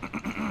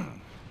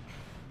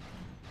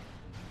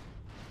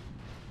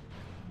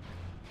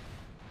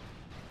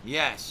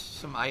 Yes,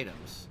 some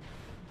items.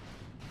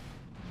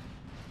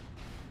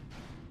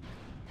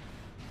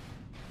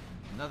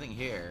 Nothing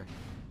here.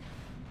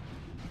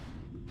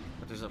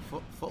 But there's a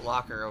foot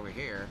locker over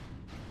here.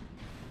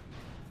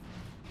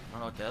 I don't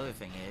know what the other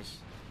thing is.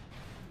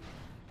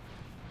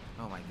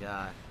 Oh my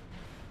god.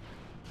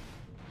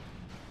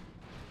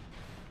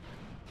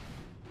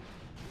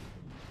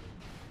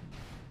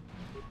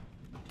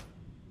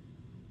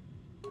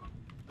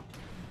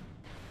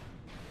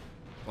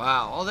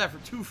 Wow, all that for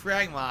 2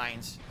 frag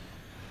mines.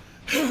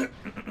 You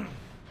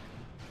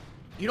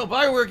know,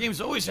 BioWare games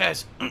always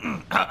has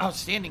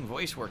outstanding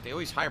voice work. They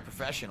always hire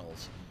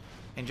professionals.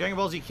 And Dragon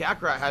Ball Z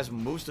Kakarot has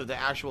most of the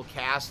actual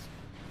cast,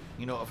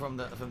 you know, from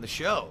the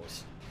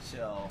shows.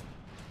 So,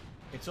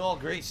 it's all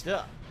great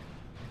stuff.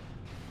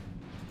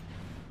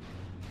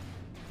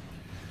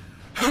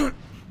 I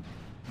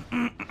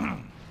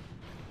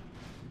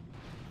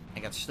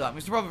got stuck.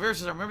 Mr. Bravo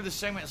says, I remember this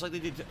segment. It's like they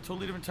did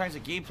totally different kinds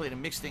of gameplay to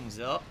mix things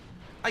up.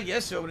 I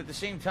guess so, but at the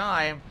same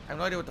time, I have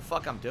no idea what the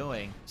fuck I'm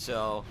doing.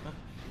 So,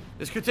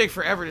 this could take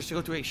forever just to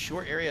go through a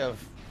short area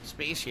of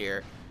space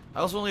here.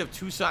 I also only have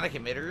 2 sonic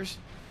emitters.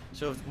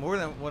 So, if more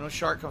than one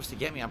shark comes to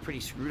get me, I'm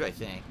pretty screwed, I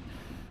think.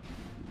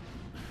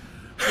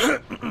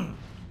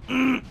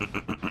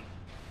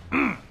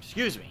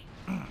 Excuse me.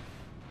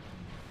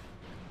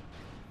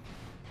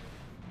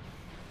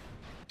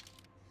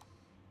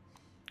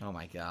 Oh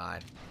my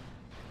god.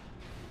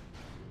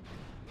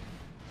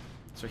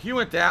 So he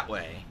went that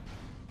way.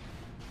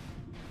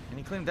 And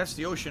he claimed that's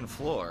the ocean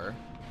floor.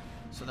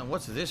 So then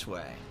what's this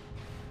way?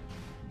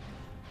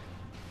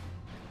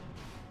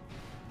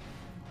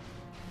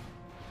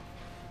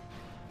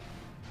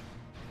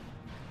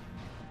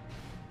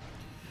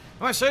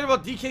 Am I excited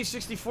about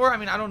DK64? I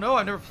mean, I don't know.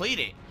 I've never played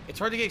it. It's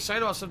hard to get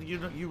excited about something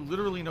you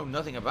literally know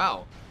nothing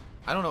about.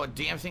 I don't know a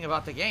damn thing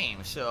about the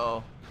game,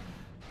 so...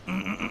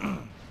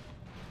 I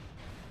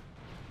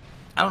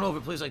don't know if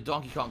it plays like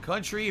Donkey Kong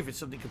Country, if it's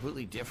something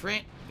completely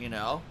different, you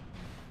know?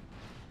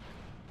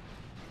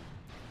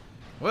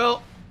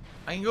 Well,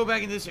 I can go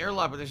back in this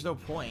airlock, but there's no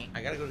point.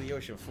 I gotta go to the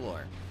ocean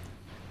floor.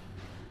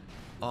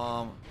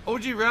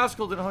 OG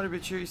Rascal did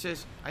 100-bit cheer. He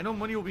says, I know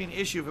money will be an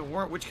issue. If it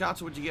weren't, which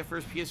console would you get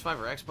first, PS5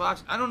 or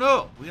Xbox? I don't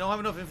know. We don't have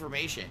enough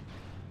information.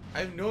 I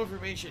have no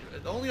information.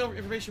 The only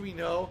information we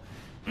know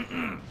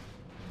is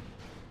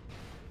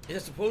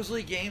that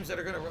supposedly games that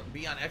are going to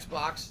be on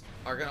Xbox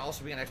are going to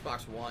also be on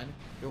Xbox One.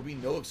 There will be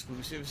no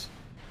exclusives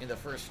in the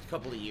first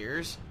couple of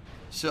years.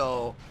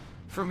 So,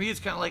 for me, it's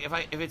kind of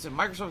like if it's a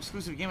Microsoft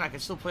exclusive game, I can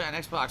still play on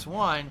Xbox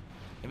One.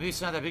 And maybe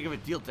it's not that big of a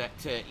deal to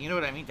you know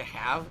what I mean, to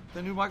have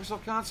the new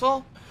Microsoft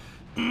console.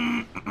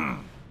 I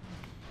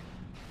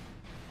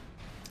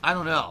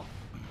don't know.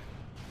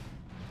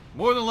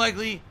 More than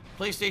likely,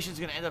 PlayStation's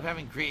going to end up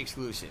having great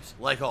exclusives,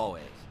 like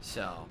always.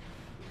 So,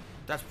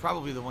 that's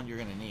probably the one you're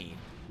going to need.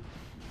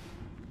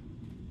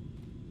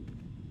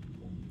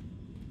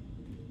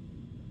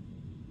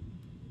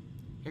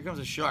 Here comes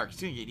a shark. He's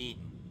going to get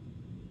eaten.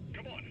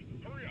 Come on,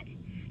 hurry up.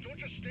 Don't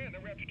just stand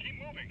there. We have to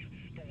keep moving.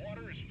 The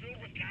water is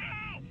filled with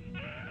cow.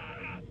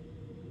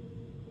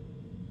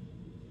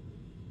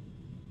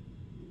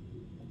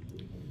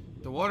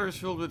 The water is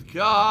filled with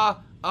ga.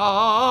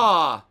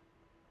 Ah.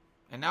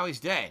 And now he's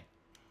dead.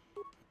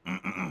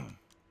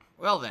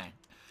 Well then.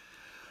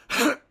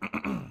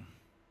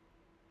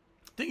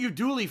 Thank you,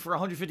 Dooley, for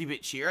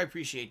 150-bit cheer. I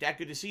appreciate that.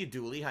 Good to see you,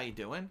 Dooley. How you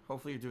doing?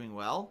 Hopefully you're doing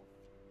well.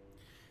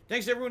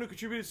 Thanks to everyone who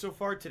contributed so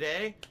far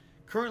today.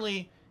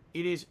 Currently,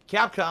 it is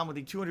Capcom with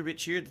the 200-bit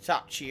cheer, the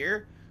top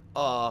cheer.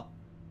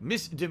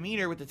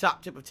 Misdemeanor with the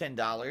top tip of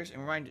 $10.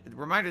 And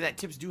reminder that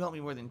tips do help me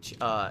more than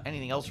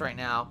anything else right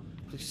now.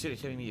 Please consider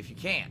tipping me if you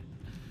can.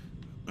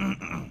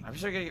 I'm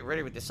just gotta get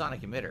ready with the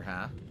sonic emitter,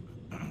 huh?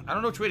 I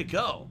don't know which way to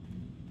go.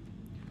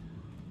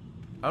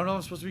 I don't know if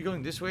I'm supposed to be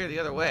going this way or the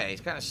other way.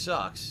 It kind of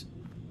sucks.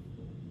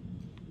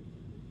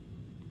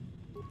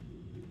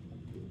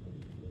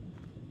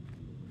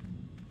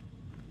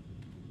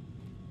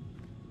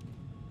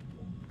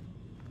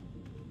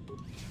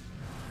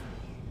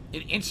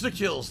 It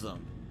insta-kills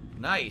them.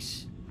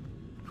 Nice.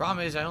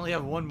 Problem is, I only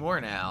have one more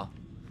now.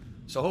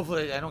 So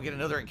hopefully I don't get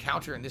another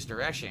encounter in this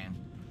direction.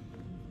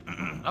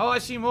 Oh, I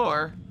see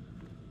more.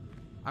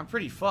 I'm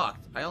pretty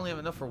fucked. I only have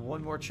enough for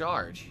one more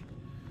charge.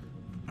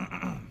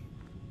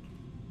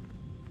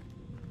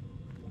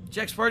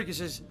 Jack Spartacus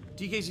says,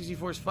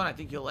 DK64 is fun. I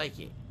think you'll like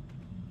it.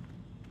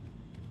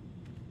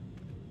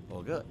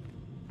 Well, good.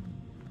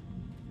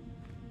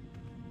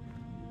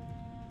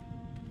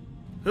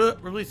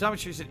 Release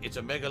Thomas said, it's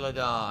a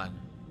Megalodon.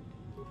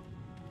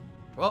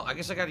 Well, I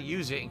guess I gotta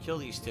use it and kill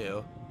these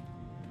two.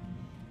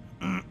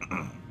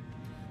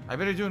 I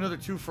better do another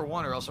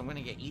 2-for-1 or else I'm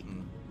gonna get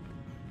eaten.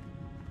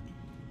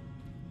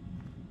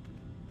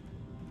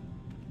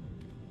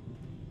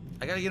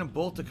 I gotta get them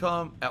both to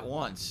come at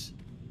once.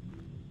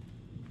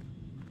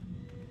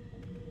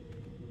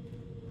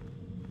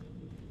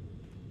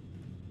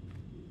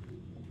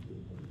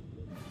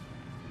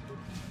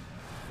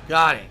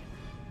 Got it.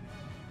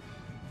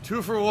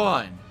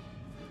 2-for-1.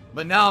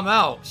 But now I'm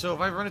out. So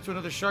if I run into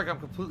another shark, I'm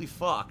completely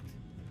fucked.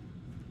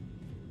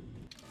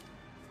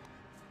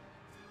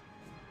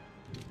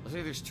 Looks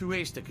like there's 2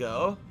 ways to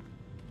go.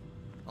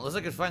 Unless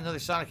I can find another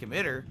sonic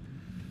emitter.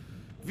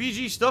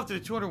 VG Stuff did a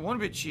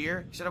 201-bit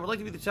cheer. He said, I would like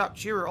to be the top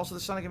cheerer. Also,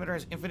 the sonic emitter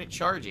has infinite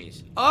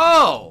charges.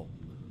 Oh!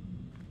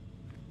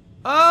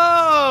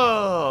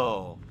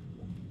 Oh!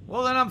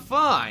 Well, then I'm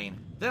fine.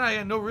 Then I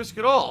had no risk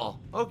at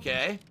all.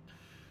 Okay.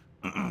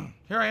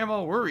 Here I am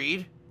all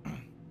worried.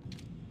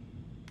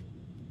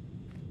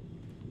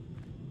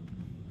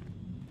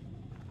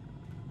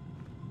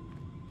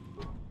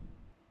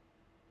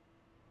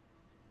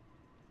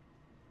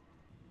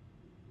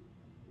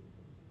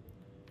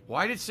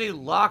 Why did it say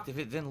locked if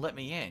it didn't let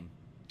me in?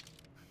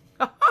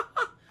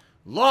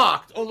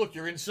 Locked? Oh, look,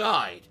 you're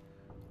inside.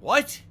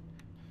 What?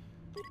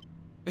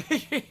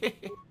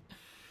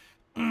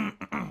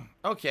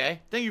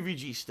 Okay. Thank you,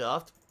 VG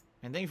Stuffed.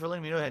 And thank you for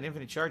letting me know I had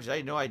infinite charges. I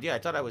had no idea. I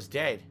thought I was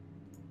dead.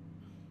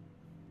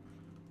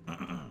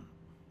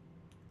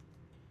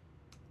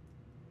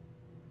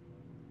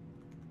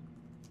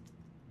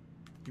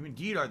 You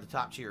indeed are the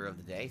top cheerer of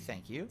the day.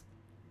 Thank you.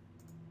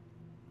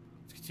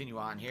 Let's continue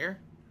on here.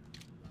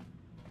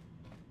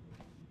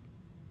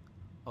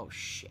 Oh,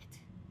 shit.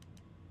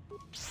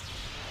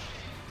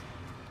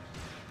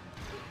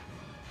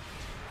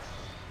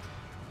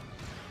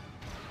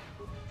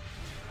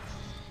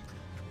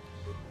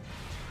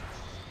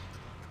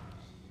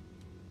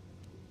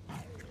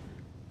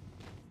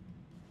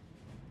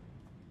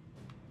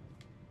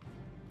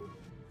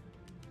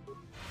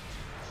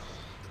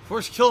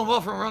 course, kill them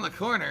all from around the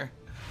corner.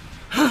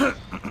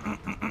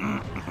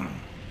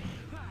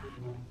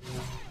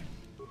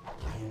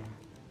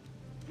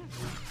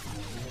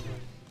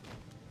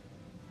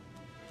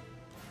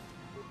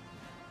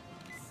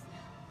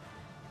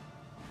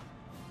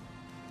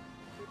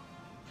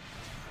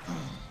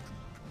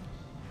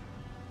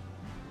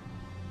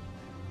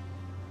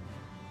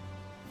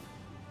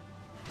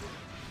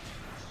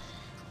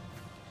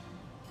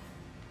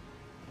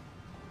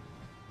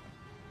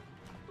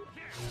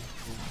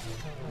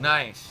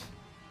 Nice.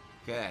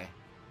 Okay.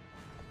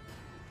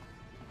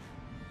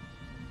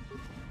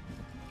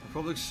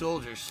 Republic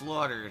soldier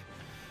slaughtered.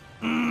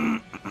 A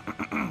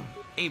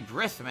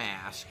breath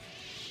mask.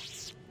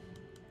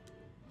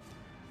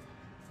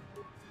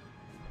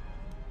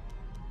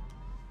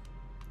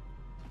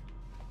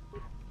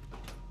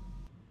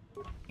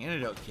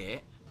 Antidote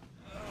kit.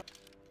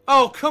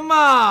 Oh, come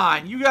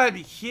on! You gotta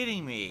be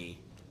kidding me.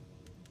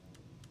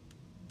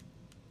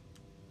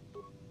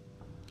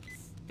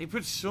 They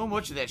put so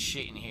much of that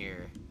shit in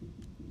here.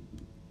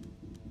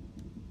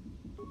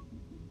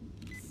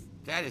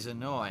 That is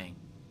annoying.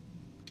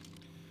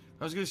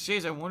 I was gonna say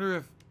is I wonder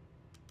if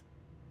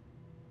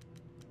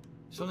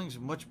something's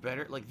much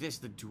better. Like this,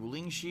 the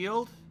dueling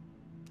shield?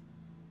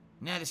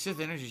 Nah, the Sith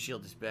energy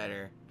shield is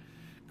better.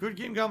 Good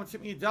Game Goblin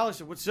tipped me $1.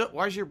 Said, what's up?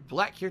 Why is your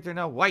black character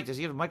now white? Does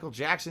he have Michael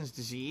Jackson's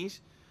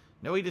disease?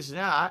 No, he does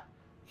not.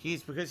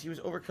 He's because he was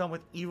overcome with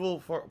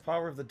evil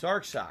power of the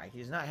dark side. He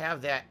does not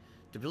have that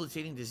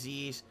debilitating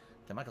disease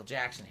that Michael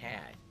Jackson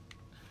had.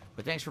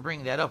 But thanks for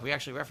bringing that up. We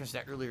actually referenced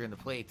that earlier in the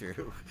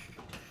playthrough.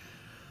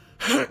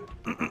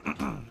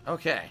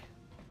 Okay.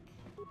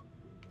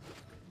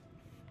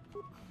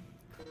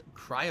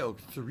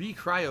 Three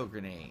cryo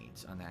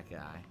grenades on that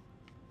guy.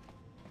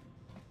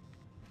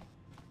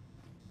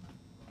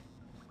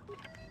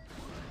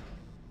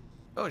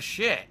 Oh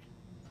shit.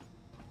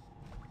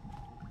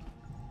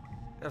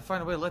 Gotta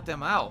find a way to let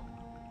them out.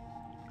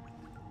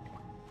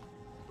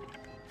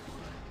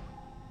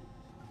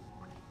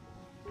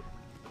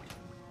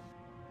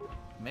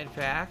 Med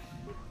pack.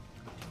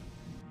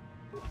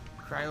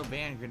 Cryo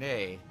band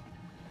grenade.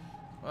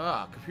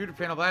 Ah, computer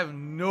panel, but I have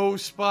no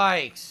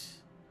spikes.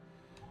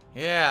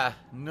 Yeah,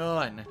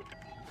 none.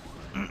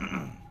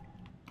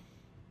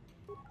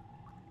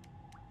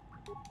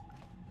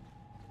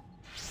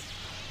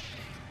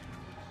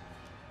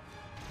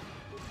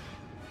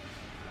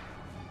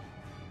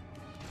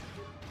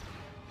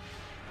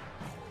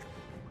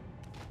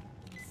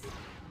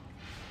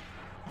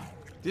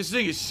 This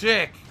thing is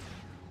sick.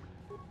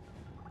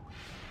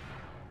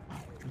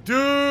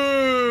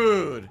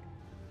 Dude!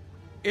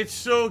 It's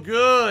so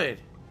good.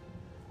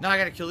 Now I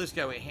gotta kill this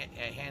guy with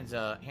hand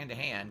to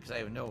hand because I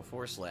have no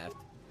force left.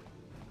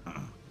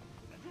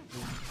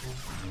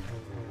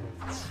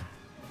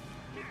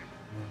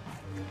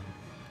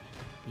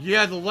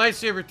 Yeah, the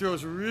lightsaber throw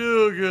is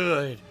real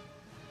good.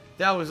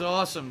 That was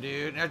awesome,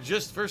 dude. Now,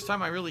 just first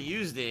time I really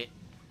used it,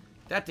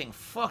 that thing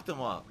fucked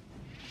him up.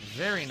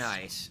 Very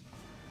nice.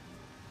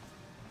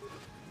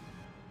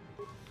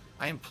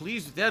 I am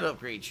pleased with that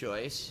upgrade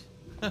choice.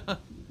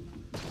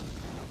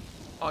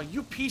 Oh,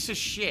 you piece of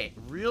shit.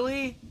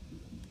 Really?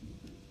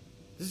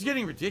 This is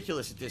getting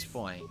ridiculous at this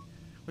point.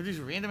 With these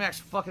random ass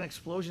fucking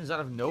explosions out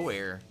of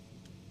nowhere.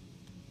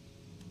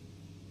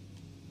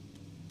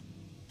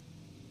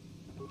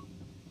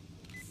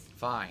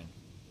 Fine.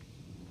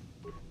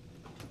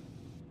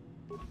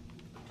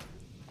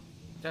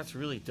 That's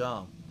really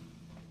dumb.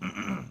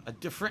 A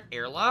different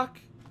airlock?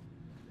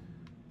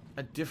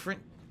 A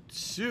different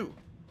suit.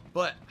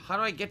 But how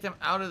do I get them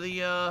out of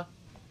the,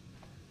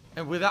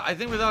 and without, I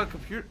think without a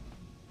computer,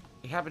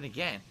 it happened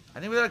again. I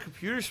think without a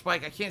computer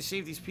spike, I can't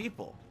save these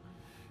people.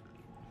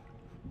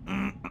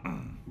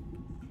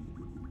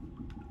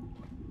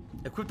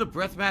 Equip the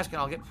breath mask and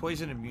I'll get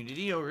poison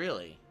immunity? Oh,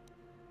 really?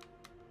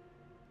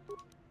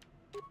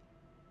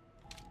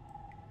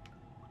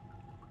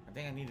 I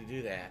think I need to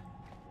do that.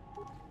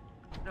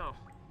 No,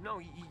 no,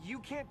 you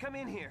can't come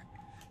in here.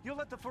 You'll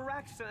let the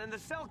Firaxa and the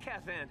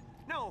Cellcath in.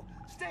 No,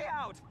 stay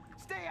out!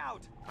 Stay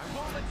out! I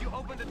won't let you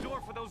open the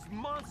door for those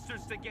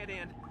monsters to get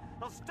in.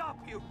 I'll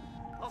stop you.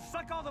 I'll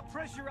suck all the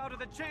pressure out of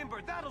the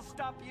chamber. That'll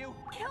stop you.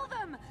 Kill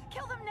them!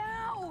 Kill them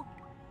now!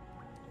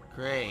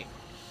 Great.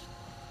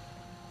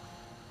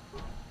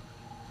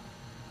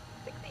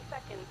 60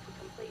 seconds to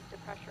complete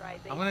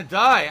depressurization. I'm gonna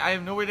die. I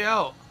have no way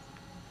out.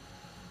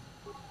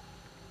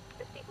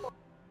 54.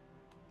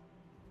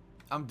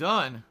 I'm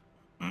done.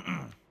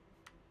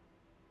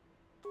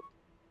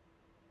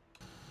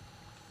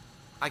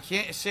 I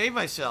can't save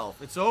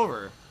myself. It's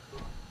over.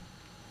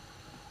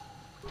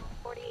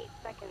 48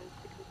 seconds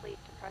to complete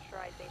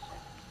depressurization.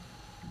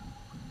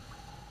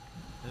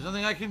 There's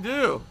nothing I can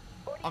do.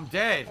 I'm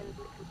dead. Seconds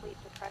to complete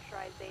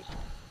depressurization.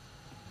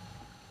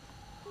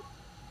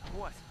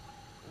 What?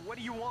 What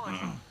do you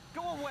want?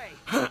 Go away!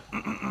 I'm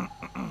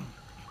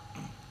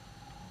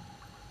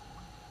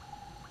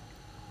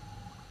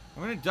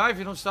gonna die if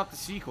you don't stop the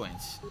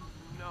sequence.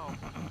 No.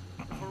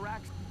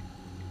 Firax.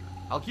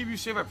 I'll keep you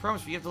safe, I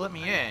promise, but you have to let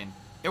me in.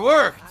 It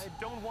worked! I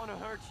don't want to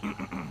hurt you.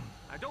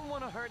 I don't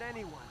want to hurt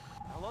anyone.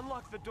 I'll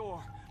unlock the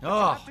door. But Oh.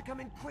 you have to come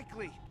in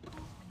quickly.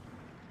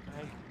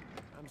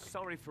 I'm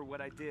sorry for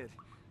what I did.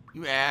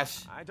 You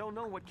ass. I don't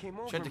know what came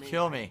over me. Tried to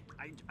kill me.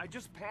 I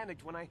just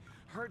panicked when I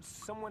heard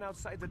someone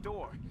outside the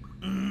door.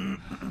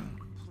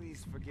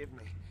 Please forgive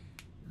me.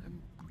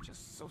 I'm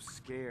just so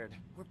scared.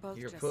 We're both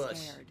You're just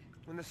puss. scared.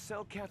 When the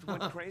Cellcath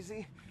went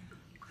crazy,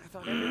 I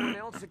thought everyone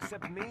else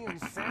except me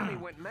and Sammy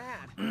went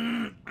mad.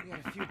 We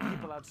had a few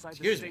people outside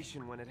the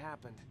station when it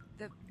happened.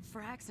 The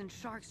Frax and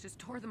Sharks just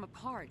tore them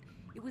apart.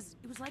 It was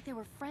like they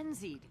were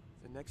frenzied.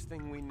 The next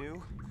thing we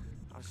knew,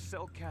 our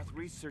Cellcath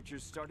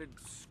researchers started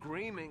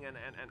screaming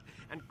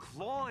and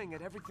clawing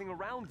at everything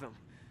around them.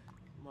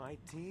 My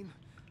team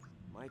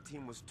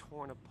was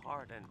torn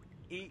apart and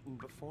eaten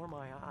before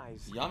my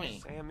eyes.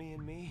 Yummy. Sammy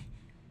and me,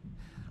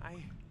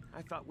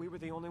 I thought we were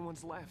the only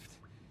ones left.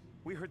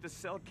 We heard the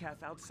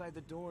Cellcath outside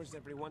the doors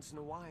every once in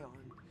a while,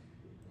 and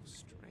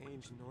those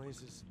strange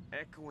noises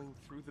echoing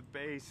through the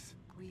base.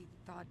 We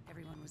thought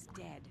everyone was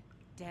dead.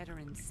 Dead or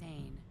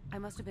insane. I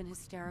must have been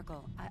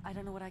hysterical. I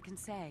don't know what I can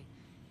say.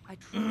 I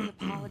truly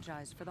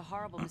apologize for the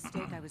horrible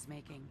mistake I was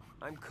making.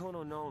 I'm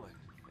Kono Nolan,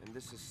 and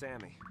this is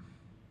Sammy.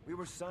 We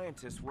were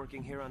scientists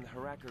working here on the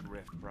Harakard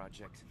Rift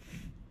project.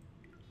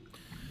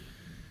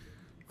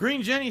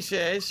 Green Jenny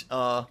says,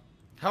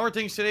 how are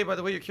things today? By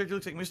the way, your character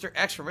looks like Mr.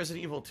 X from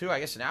Resident Evil 2. I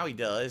guess now he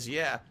does.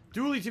 Yeah.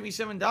 Dooley to me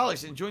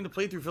 $7. Enjoying the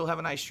playthrough, Phil. Have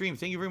a nice stream.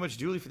 Thank you very much,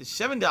 Dooley, for the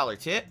 $7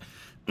 tip.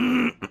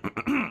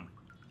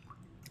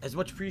 As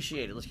much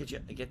appreciated. Let's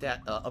get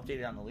that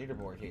updated on the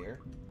leaderboard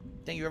here.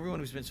 Thank you, everyone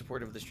who's been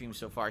supportive of the stream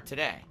so far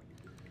today.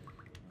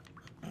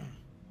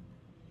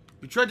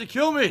 You tried to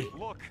kill me.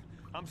 Look,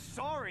 I'm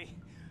sorry.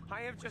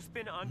 I have just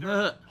been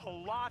under a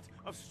lot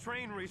of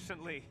strain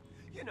recently.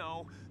 You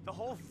know, the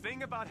whole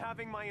thing about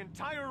having my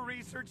entire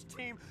research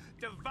team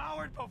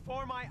devoured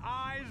before my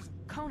eyes.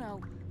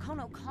 Kono,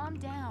 calm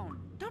down.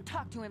 Don't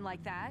talk to him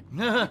like that.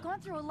 We've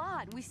gone through a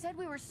lot, and we said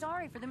we were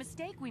sorry for the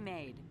mistake we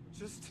made.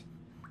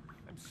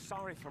 I'm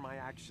sorry for my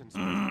actions.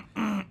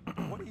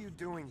 What are you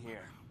doing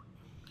here?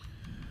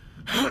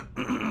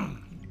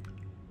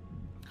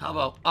 How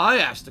about I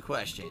ask the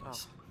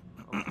questions?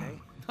 Oh, okay.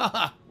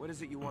 What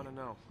is it you want to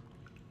know?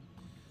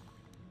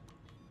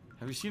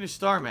 Have you seen a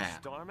star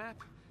map? Star map?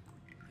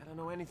 I don't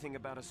know anything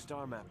about a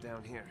star map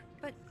down here.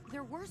 But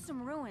there were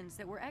some ruins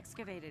that were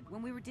excavated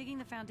when we were digging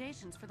the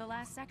foundations for the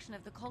last section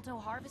of the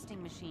Kolto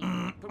harvesting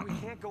machine. But we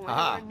can't go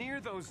anywhere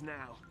near those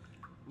now.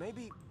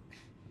 Maybe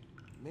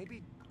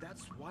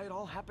that's why it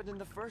all happened in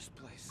the first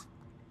place.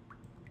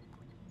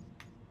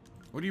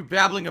 What are you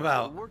babbling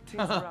about? The work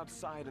teams were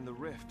outside in the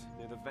rift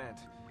near the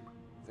vent.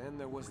 Then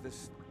there was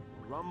this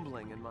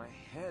rumbling and my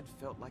head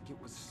felt like it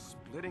was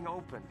splitting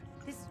open.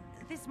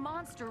 This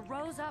monster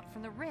rose up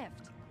from the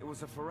rift. It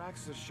was a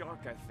Firaxa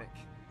shark, I think.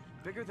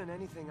 Bigger than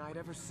anything I'd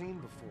ever seen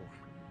before.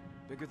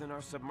 Bigger than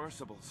our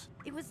submersibles.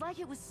 It was like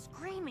it was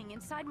screaming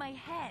inside my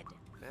head.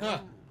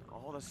 Then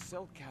all the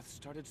Cellcaths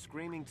started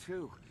screaming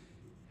too.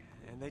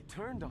 And they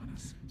turned on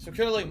us. So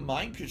kind of like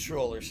mind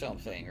control or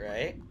something,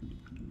 right?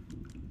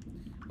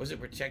 Was it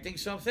protecting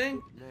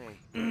something?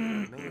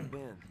 May have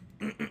been.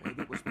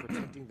 Maybe it was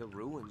protecting the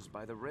ruins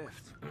by the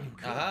rift.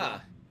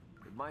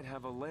 It might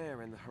have a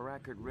lair in the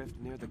Harakard Rift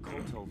near the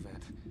Kolto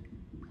vent.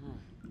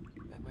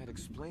 That might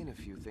explain a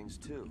few things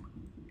too.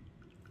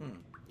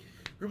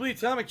 Ruby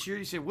Atomic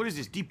Cheer, said, what is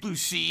this, deep blue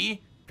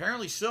sea?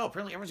 Apparently so.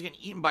 Apparently everyone's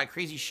getting eaten by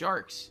crazy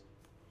sharks.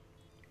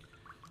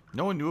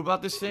 No one knew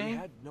about this thing? We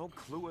had no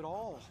clue at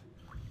all.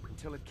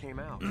 Until it came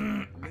out.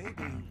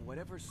 Maybe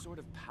whatever sort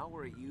of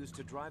power it used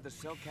to drive the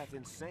Cellcath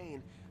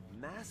insane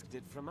masked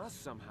it from us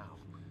somehow.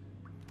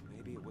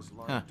 Maybe it was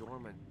lying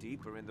dormant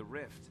deeper in the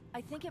rift.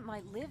 I think it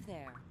might live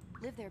there.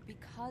 Live there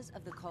because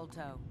of the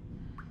Kolto.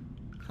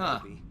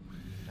 Maybe.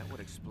 That would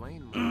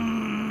explain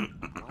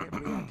why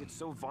it reacted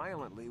so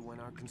violently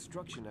when our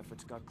construction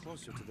efforts got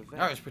closer to the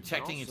vent. Oh, it's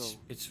protecting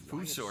its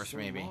food source, so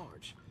maybe.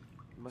 Large.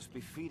 It must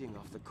be feeding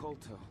off the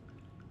Kolto.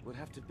 It would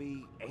have to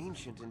be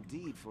ancient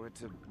indeed for it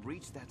to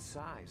reach that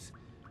size.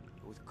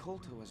 With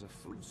Kolto as a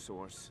food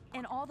source.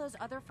 And all those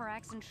other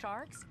Firaxan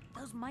sharks?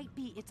 Those might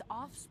be its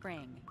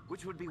offspring.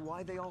 Which would be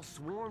why they all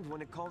swarmed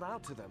when it called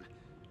out to them.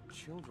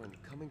 Children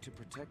coming to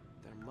protect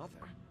their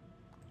mother.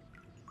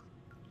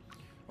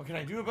 What can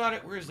I do about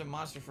it? Where's the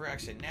monster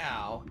Firaxan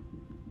now?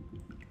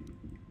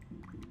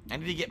 I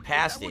need to get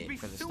past it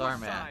for the star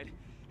map.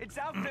 It's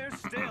out there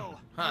still.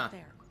 Out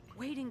there,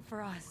 waiting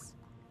for us.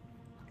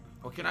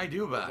 What can I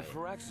do about it? The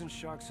Firaxan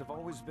sharks have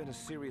always been a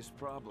serious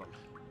problem.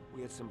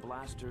 We had some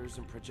blasters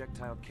and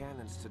projectile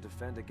cannons to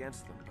defend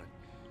against them, but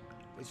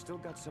they still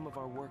got some of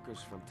our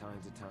workers from time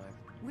to time.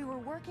 We were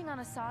working on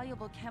a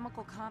soluble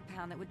chemical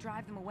compound that would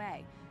drive them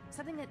away.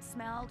 Something that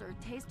smelled or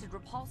tasted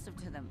repulsive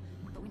to them,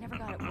 but we never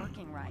got it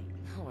working right.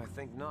 Oh, I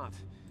think not.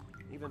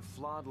 Even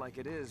flawed like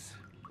it is,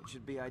 it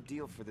should be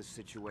ideal for this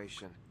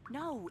situation.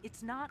 No,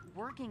 it's not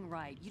working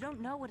right. You don't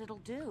know what it'll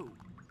do.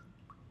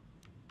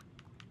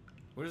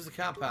 What does the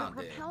compound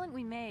The do? repellent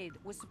we made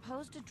was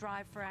supposed to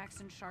drive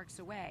Firaxan sharks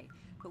away,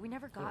 but we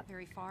never got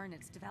very far in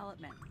its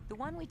development. The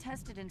one we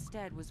tested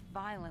instead was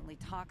violently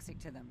toxic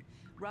to them,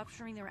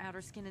 rupturing their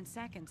outer skin in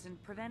seconds and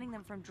preventing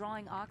them from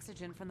drawing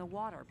oxygen from the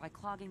water by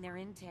clogging their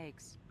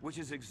intakes. Which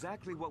is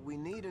exactly what we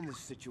need in this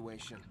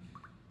situation.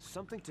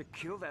 Something to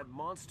kill that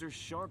monster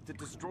shark that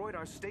destroyed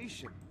our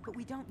station. But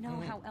we don't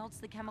know how else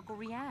the chemical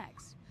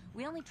reacts.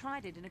 We only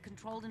tried it in a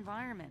controlled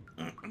environment.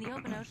 In the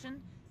open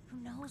ocean, who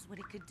knows what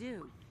it could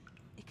do?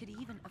 It could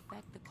even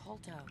affect the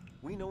Kolto.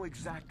 We know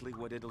exactly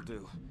what it'll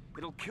do.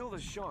 It'll kill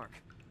the shark.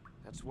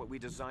 That's what we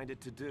designed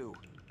it to do.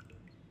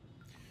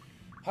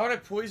 How would I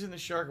poison the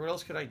shark? What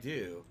else could I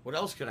do? What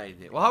else could I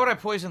do? Well, how would I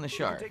poison the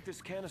shark? Take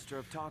this canister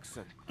of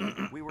toxin.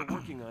 We were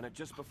working on it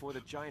just before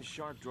the giant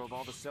shark drove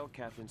all the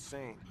Cellcath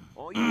insane.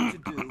 All you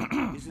need to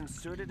do is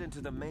insert it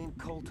into the main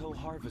Kolto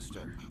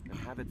harvester and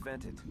have it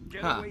vented.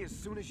 Get away as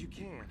soon as you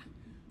can.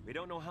 We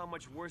don't know how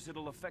much worse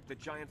it'll affect the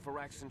giant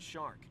Firaxan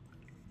shark.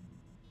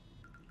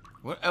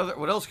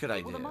 What else could I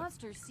do? Well, the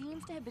monster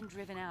seems to have been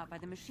driven out by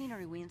the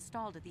machinery we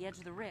installed at the edge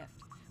of the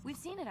rift. We've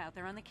seen it out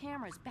there on the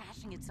cameras,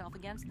 bashing itself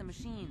against the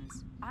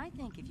machines. I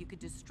think if you could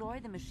destroy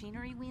the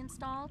machinery we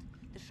installed,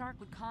 the shark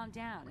would calm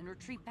down and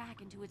retreat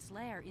back into its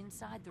lair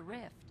inside the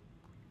rift.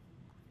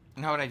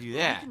 And how would I do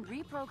that? You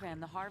can reprogram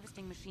the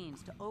harvesting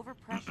machines to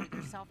overpressure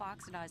their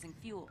self-oxidizing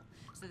fuel,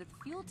 so that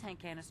fuel tank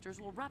canisters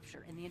will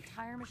rupture and the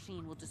entire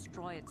machine will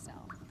destroy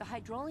itself. The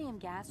hydrolium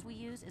gas we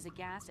use is a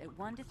gas at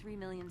 1 to 3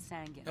 million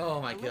sangin.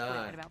 Oh my a liquid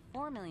God. at about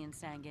 4 million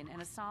sangin,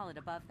 and a solid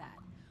above that.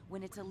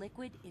 When it's a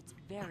liquid, it's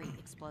very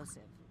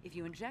explosive. If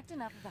you inject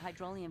enough of the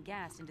hydrolium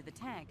gas into the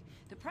tank,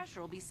 the pressure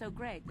will be so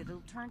great that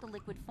it'll turn to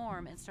liquid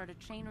form and start a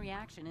chain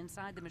reaction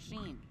inside the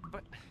machine.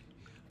 But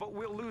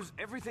we'll lose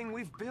everything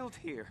we've built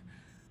here.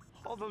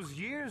 All those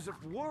years of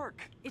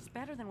work. It's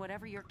better than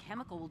whatever your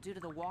chemical will do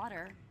to the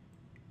water.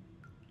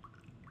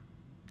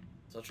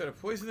 So I'll try to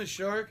poison the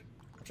shark.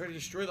 I'll try to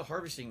destroy the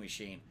harvesting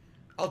machine.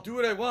 I'll do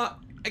what I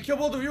want. And kill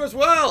both of you as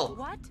well!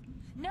 What?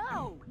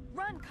 No!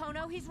 Run,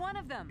 Kono, he's one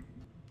of them!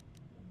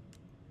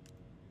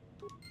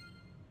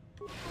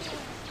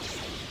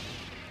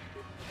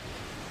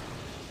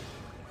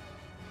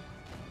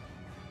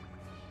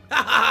 That's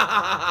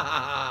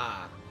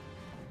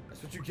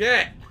what you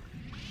get.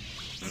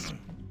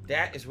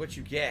 That is what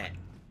you get.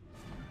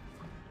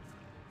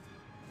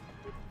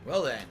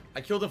 Well then,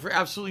 I killed him for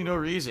absolutely no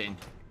reason.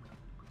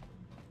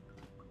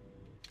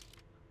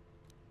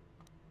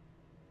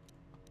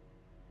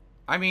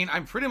 I mean,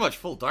 I'm pretty much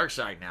full dark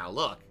side now.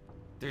 Look,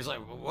 there's like,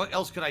 what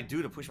else could I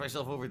do to push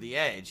myself over the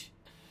edge?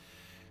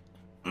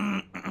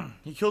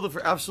 He killed him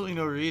for absolutely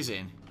no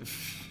reason.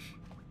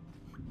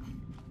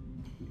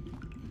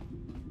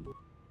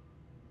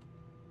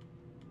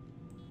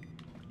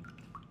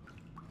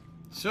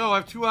 So I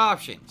have two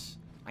options.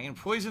 I can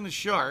poison the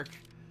shark,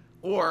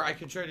 or I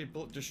can try to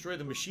destroy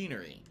the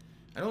machinery.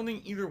 I don't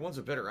think either one's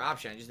a better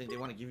option. I just think they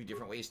want to give you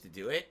different ways to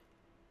do it.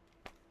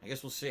 I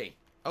guess we'll see.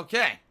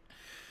 Okay.